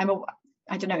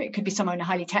I don't know, it could be someone in a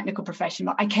highly technical profession,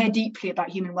 but I care deeply about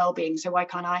human well-being, so why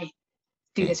can't I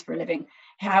do this for a living?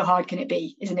 How hard can it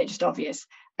be? Isn't it just obvious?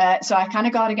 So I kind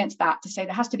of guard against that, to say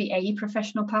there has to be a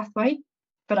professional pathway.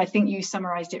 But I think you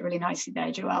summarised it really nicely there,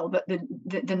 Joelle,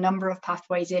 that the number of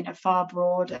pathways in are far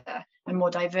broader and more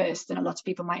diverse than a lot of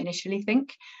people might initially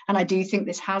think. And I do think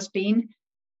this has been,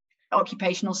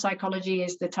 occupational psychology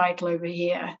is the title over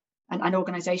here, and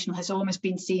organisational has almost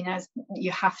been seen as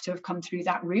you have to have come through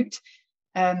that route,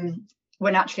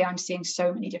 when actually I'm seeing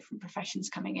so many different professions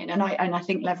coming in. And I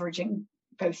think leveraging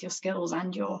both your skills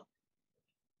and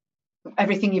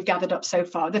everything you've gathered up so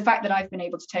far, the fact that I've been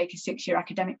able to take a 6-year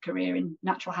academic career in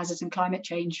natural hazards and climate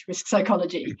change risk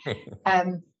psychology,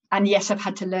 and yes, I've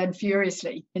had to learn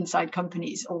furiously inside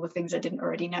companies all the things I didn't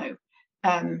already know,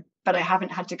 but I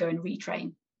haven't had to go and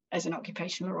retrain as an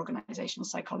occupational or organisational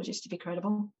psychologist to be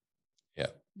credible.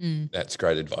 Yeah, that's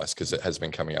great advice, because it has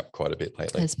been coming up quite a bit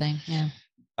lately. It has been, yeah.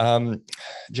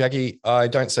 Jackie, I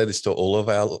don't say this to all of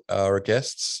our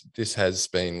guests. This has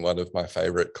been one of my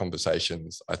favourite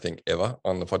conversations, I think, ever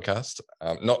on the podcast.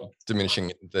 Not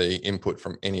diminishing the input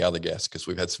from any other guests, because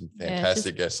we've had some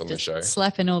fantastic guests on the show.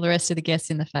 Slapping all the rest of the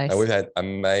guests in the face. We've had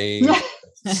amazing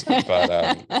guests,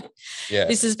 but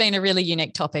this has been a really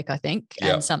unique topic, I think,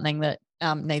 and something that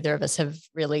neither of us have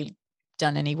really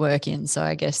done any work in. So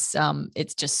I guess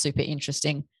it's just super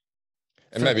interesting.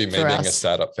 And maybe me being a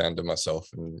startup founder myself.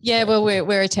 And, well,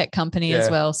 we're a tech company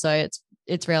as well, so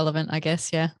it's relevant, I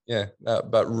guess.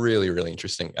 But really, really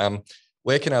interesting.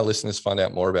 Where can our listeners find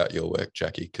out more about your work,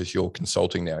 Jackie? Because you're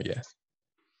consulting now,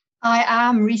 I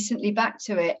am recently back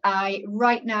to it.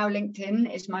 Right now,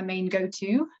 LinkedIn is my main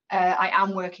go-to. I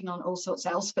am working on all sorts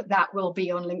else, but that will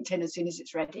be on LinkedIn as soon as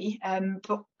it's ready.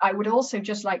 But I would also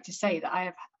just like to say that I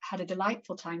have had a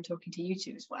delightful time talking to you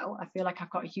two as well. I feel like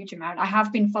I've got a huge amount. I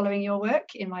have been following your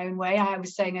work in my own way. I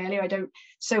was saying earlier, I don't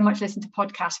so much listen to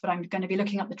podcasts, but I'm going to be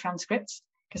looking up the transcripts,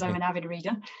 because I'm an avid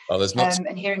reader. Well, there's not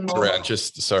and hearing more around.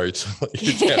 Just sorry to let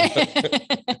you down.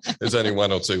 There's only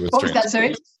one or two with what was that,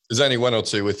 sorry? There's only one or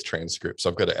two with transcripts.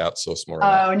 I've got to outsource more.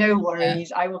 Oh, no worries.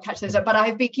 Yeah. I will catch those up. But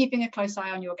I've been keeping a close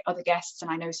eye on your other guests, and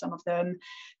I know some of them.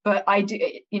 But I do,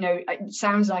 it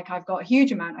sounds like I've got a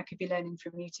huge amount I could be learning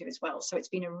from you two as well. So it's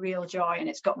been a real joy, and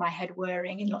it's got my head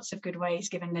whirring in lots of good ways,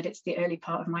 given that it's the early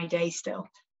part of my day still.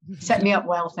 Set me up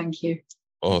well. Thank you.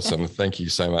 Awesome. Thank you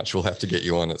so much. We'll have to get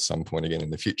you on at some point again in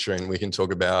the future, and we can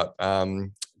talk about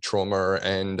trauma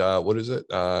and what is it?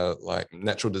 Like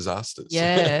natural disasters.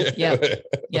 Yeah.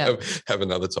 Have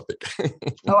another topic.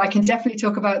 Oh, I can definitely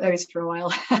talk about those for a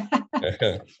while.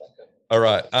 All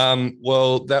right.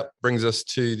 Well, that brings us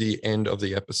to the end of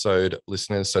the episode,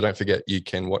 listeners. So don't forget, you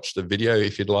can watch the video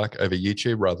if you'd like over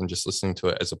YouTube rather than just listening to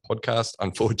it as a podcast.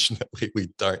 Unfortunately, we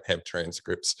don't have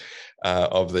transcripts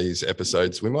of these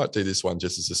episodes. We might do this one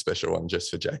just as a special one,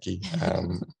 just for Jackie.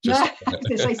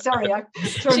 Sorry.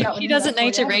 She doesn't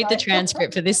need to read the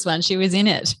transcript for this one. She was in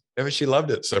it. She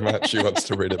loved it so much. She wants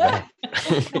to read it back.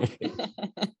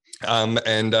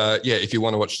 If you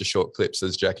want to watch the short clips,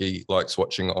 as Jackie likes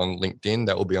watching on LinkedIn,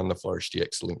 that will be on the Flourish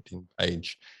DX LinkedIn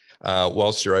page.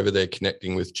 Whilst you're over there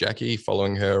connecting with Jackie,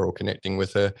 following her or connecting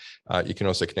with her, you can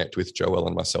also connect with Joelle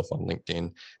and myself on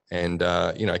LinkedIn and,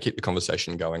 keep the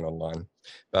conversation going online.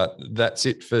 But that's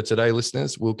it for today,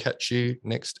 listeners. We'll catch you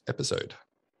next episode.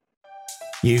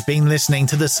 You've been listening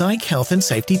to the Psych Health and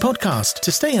Safety Podcast.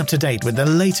 To stay up to date with the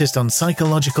latest on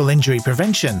psychological injury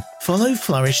prevention, follow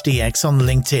Flourish DX on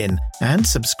LinkedIn and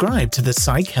subscribe to the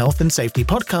Psych Health and Safety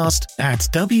Podcast at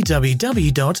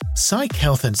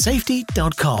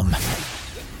www.psychealthandsafety.com.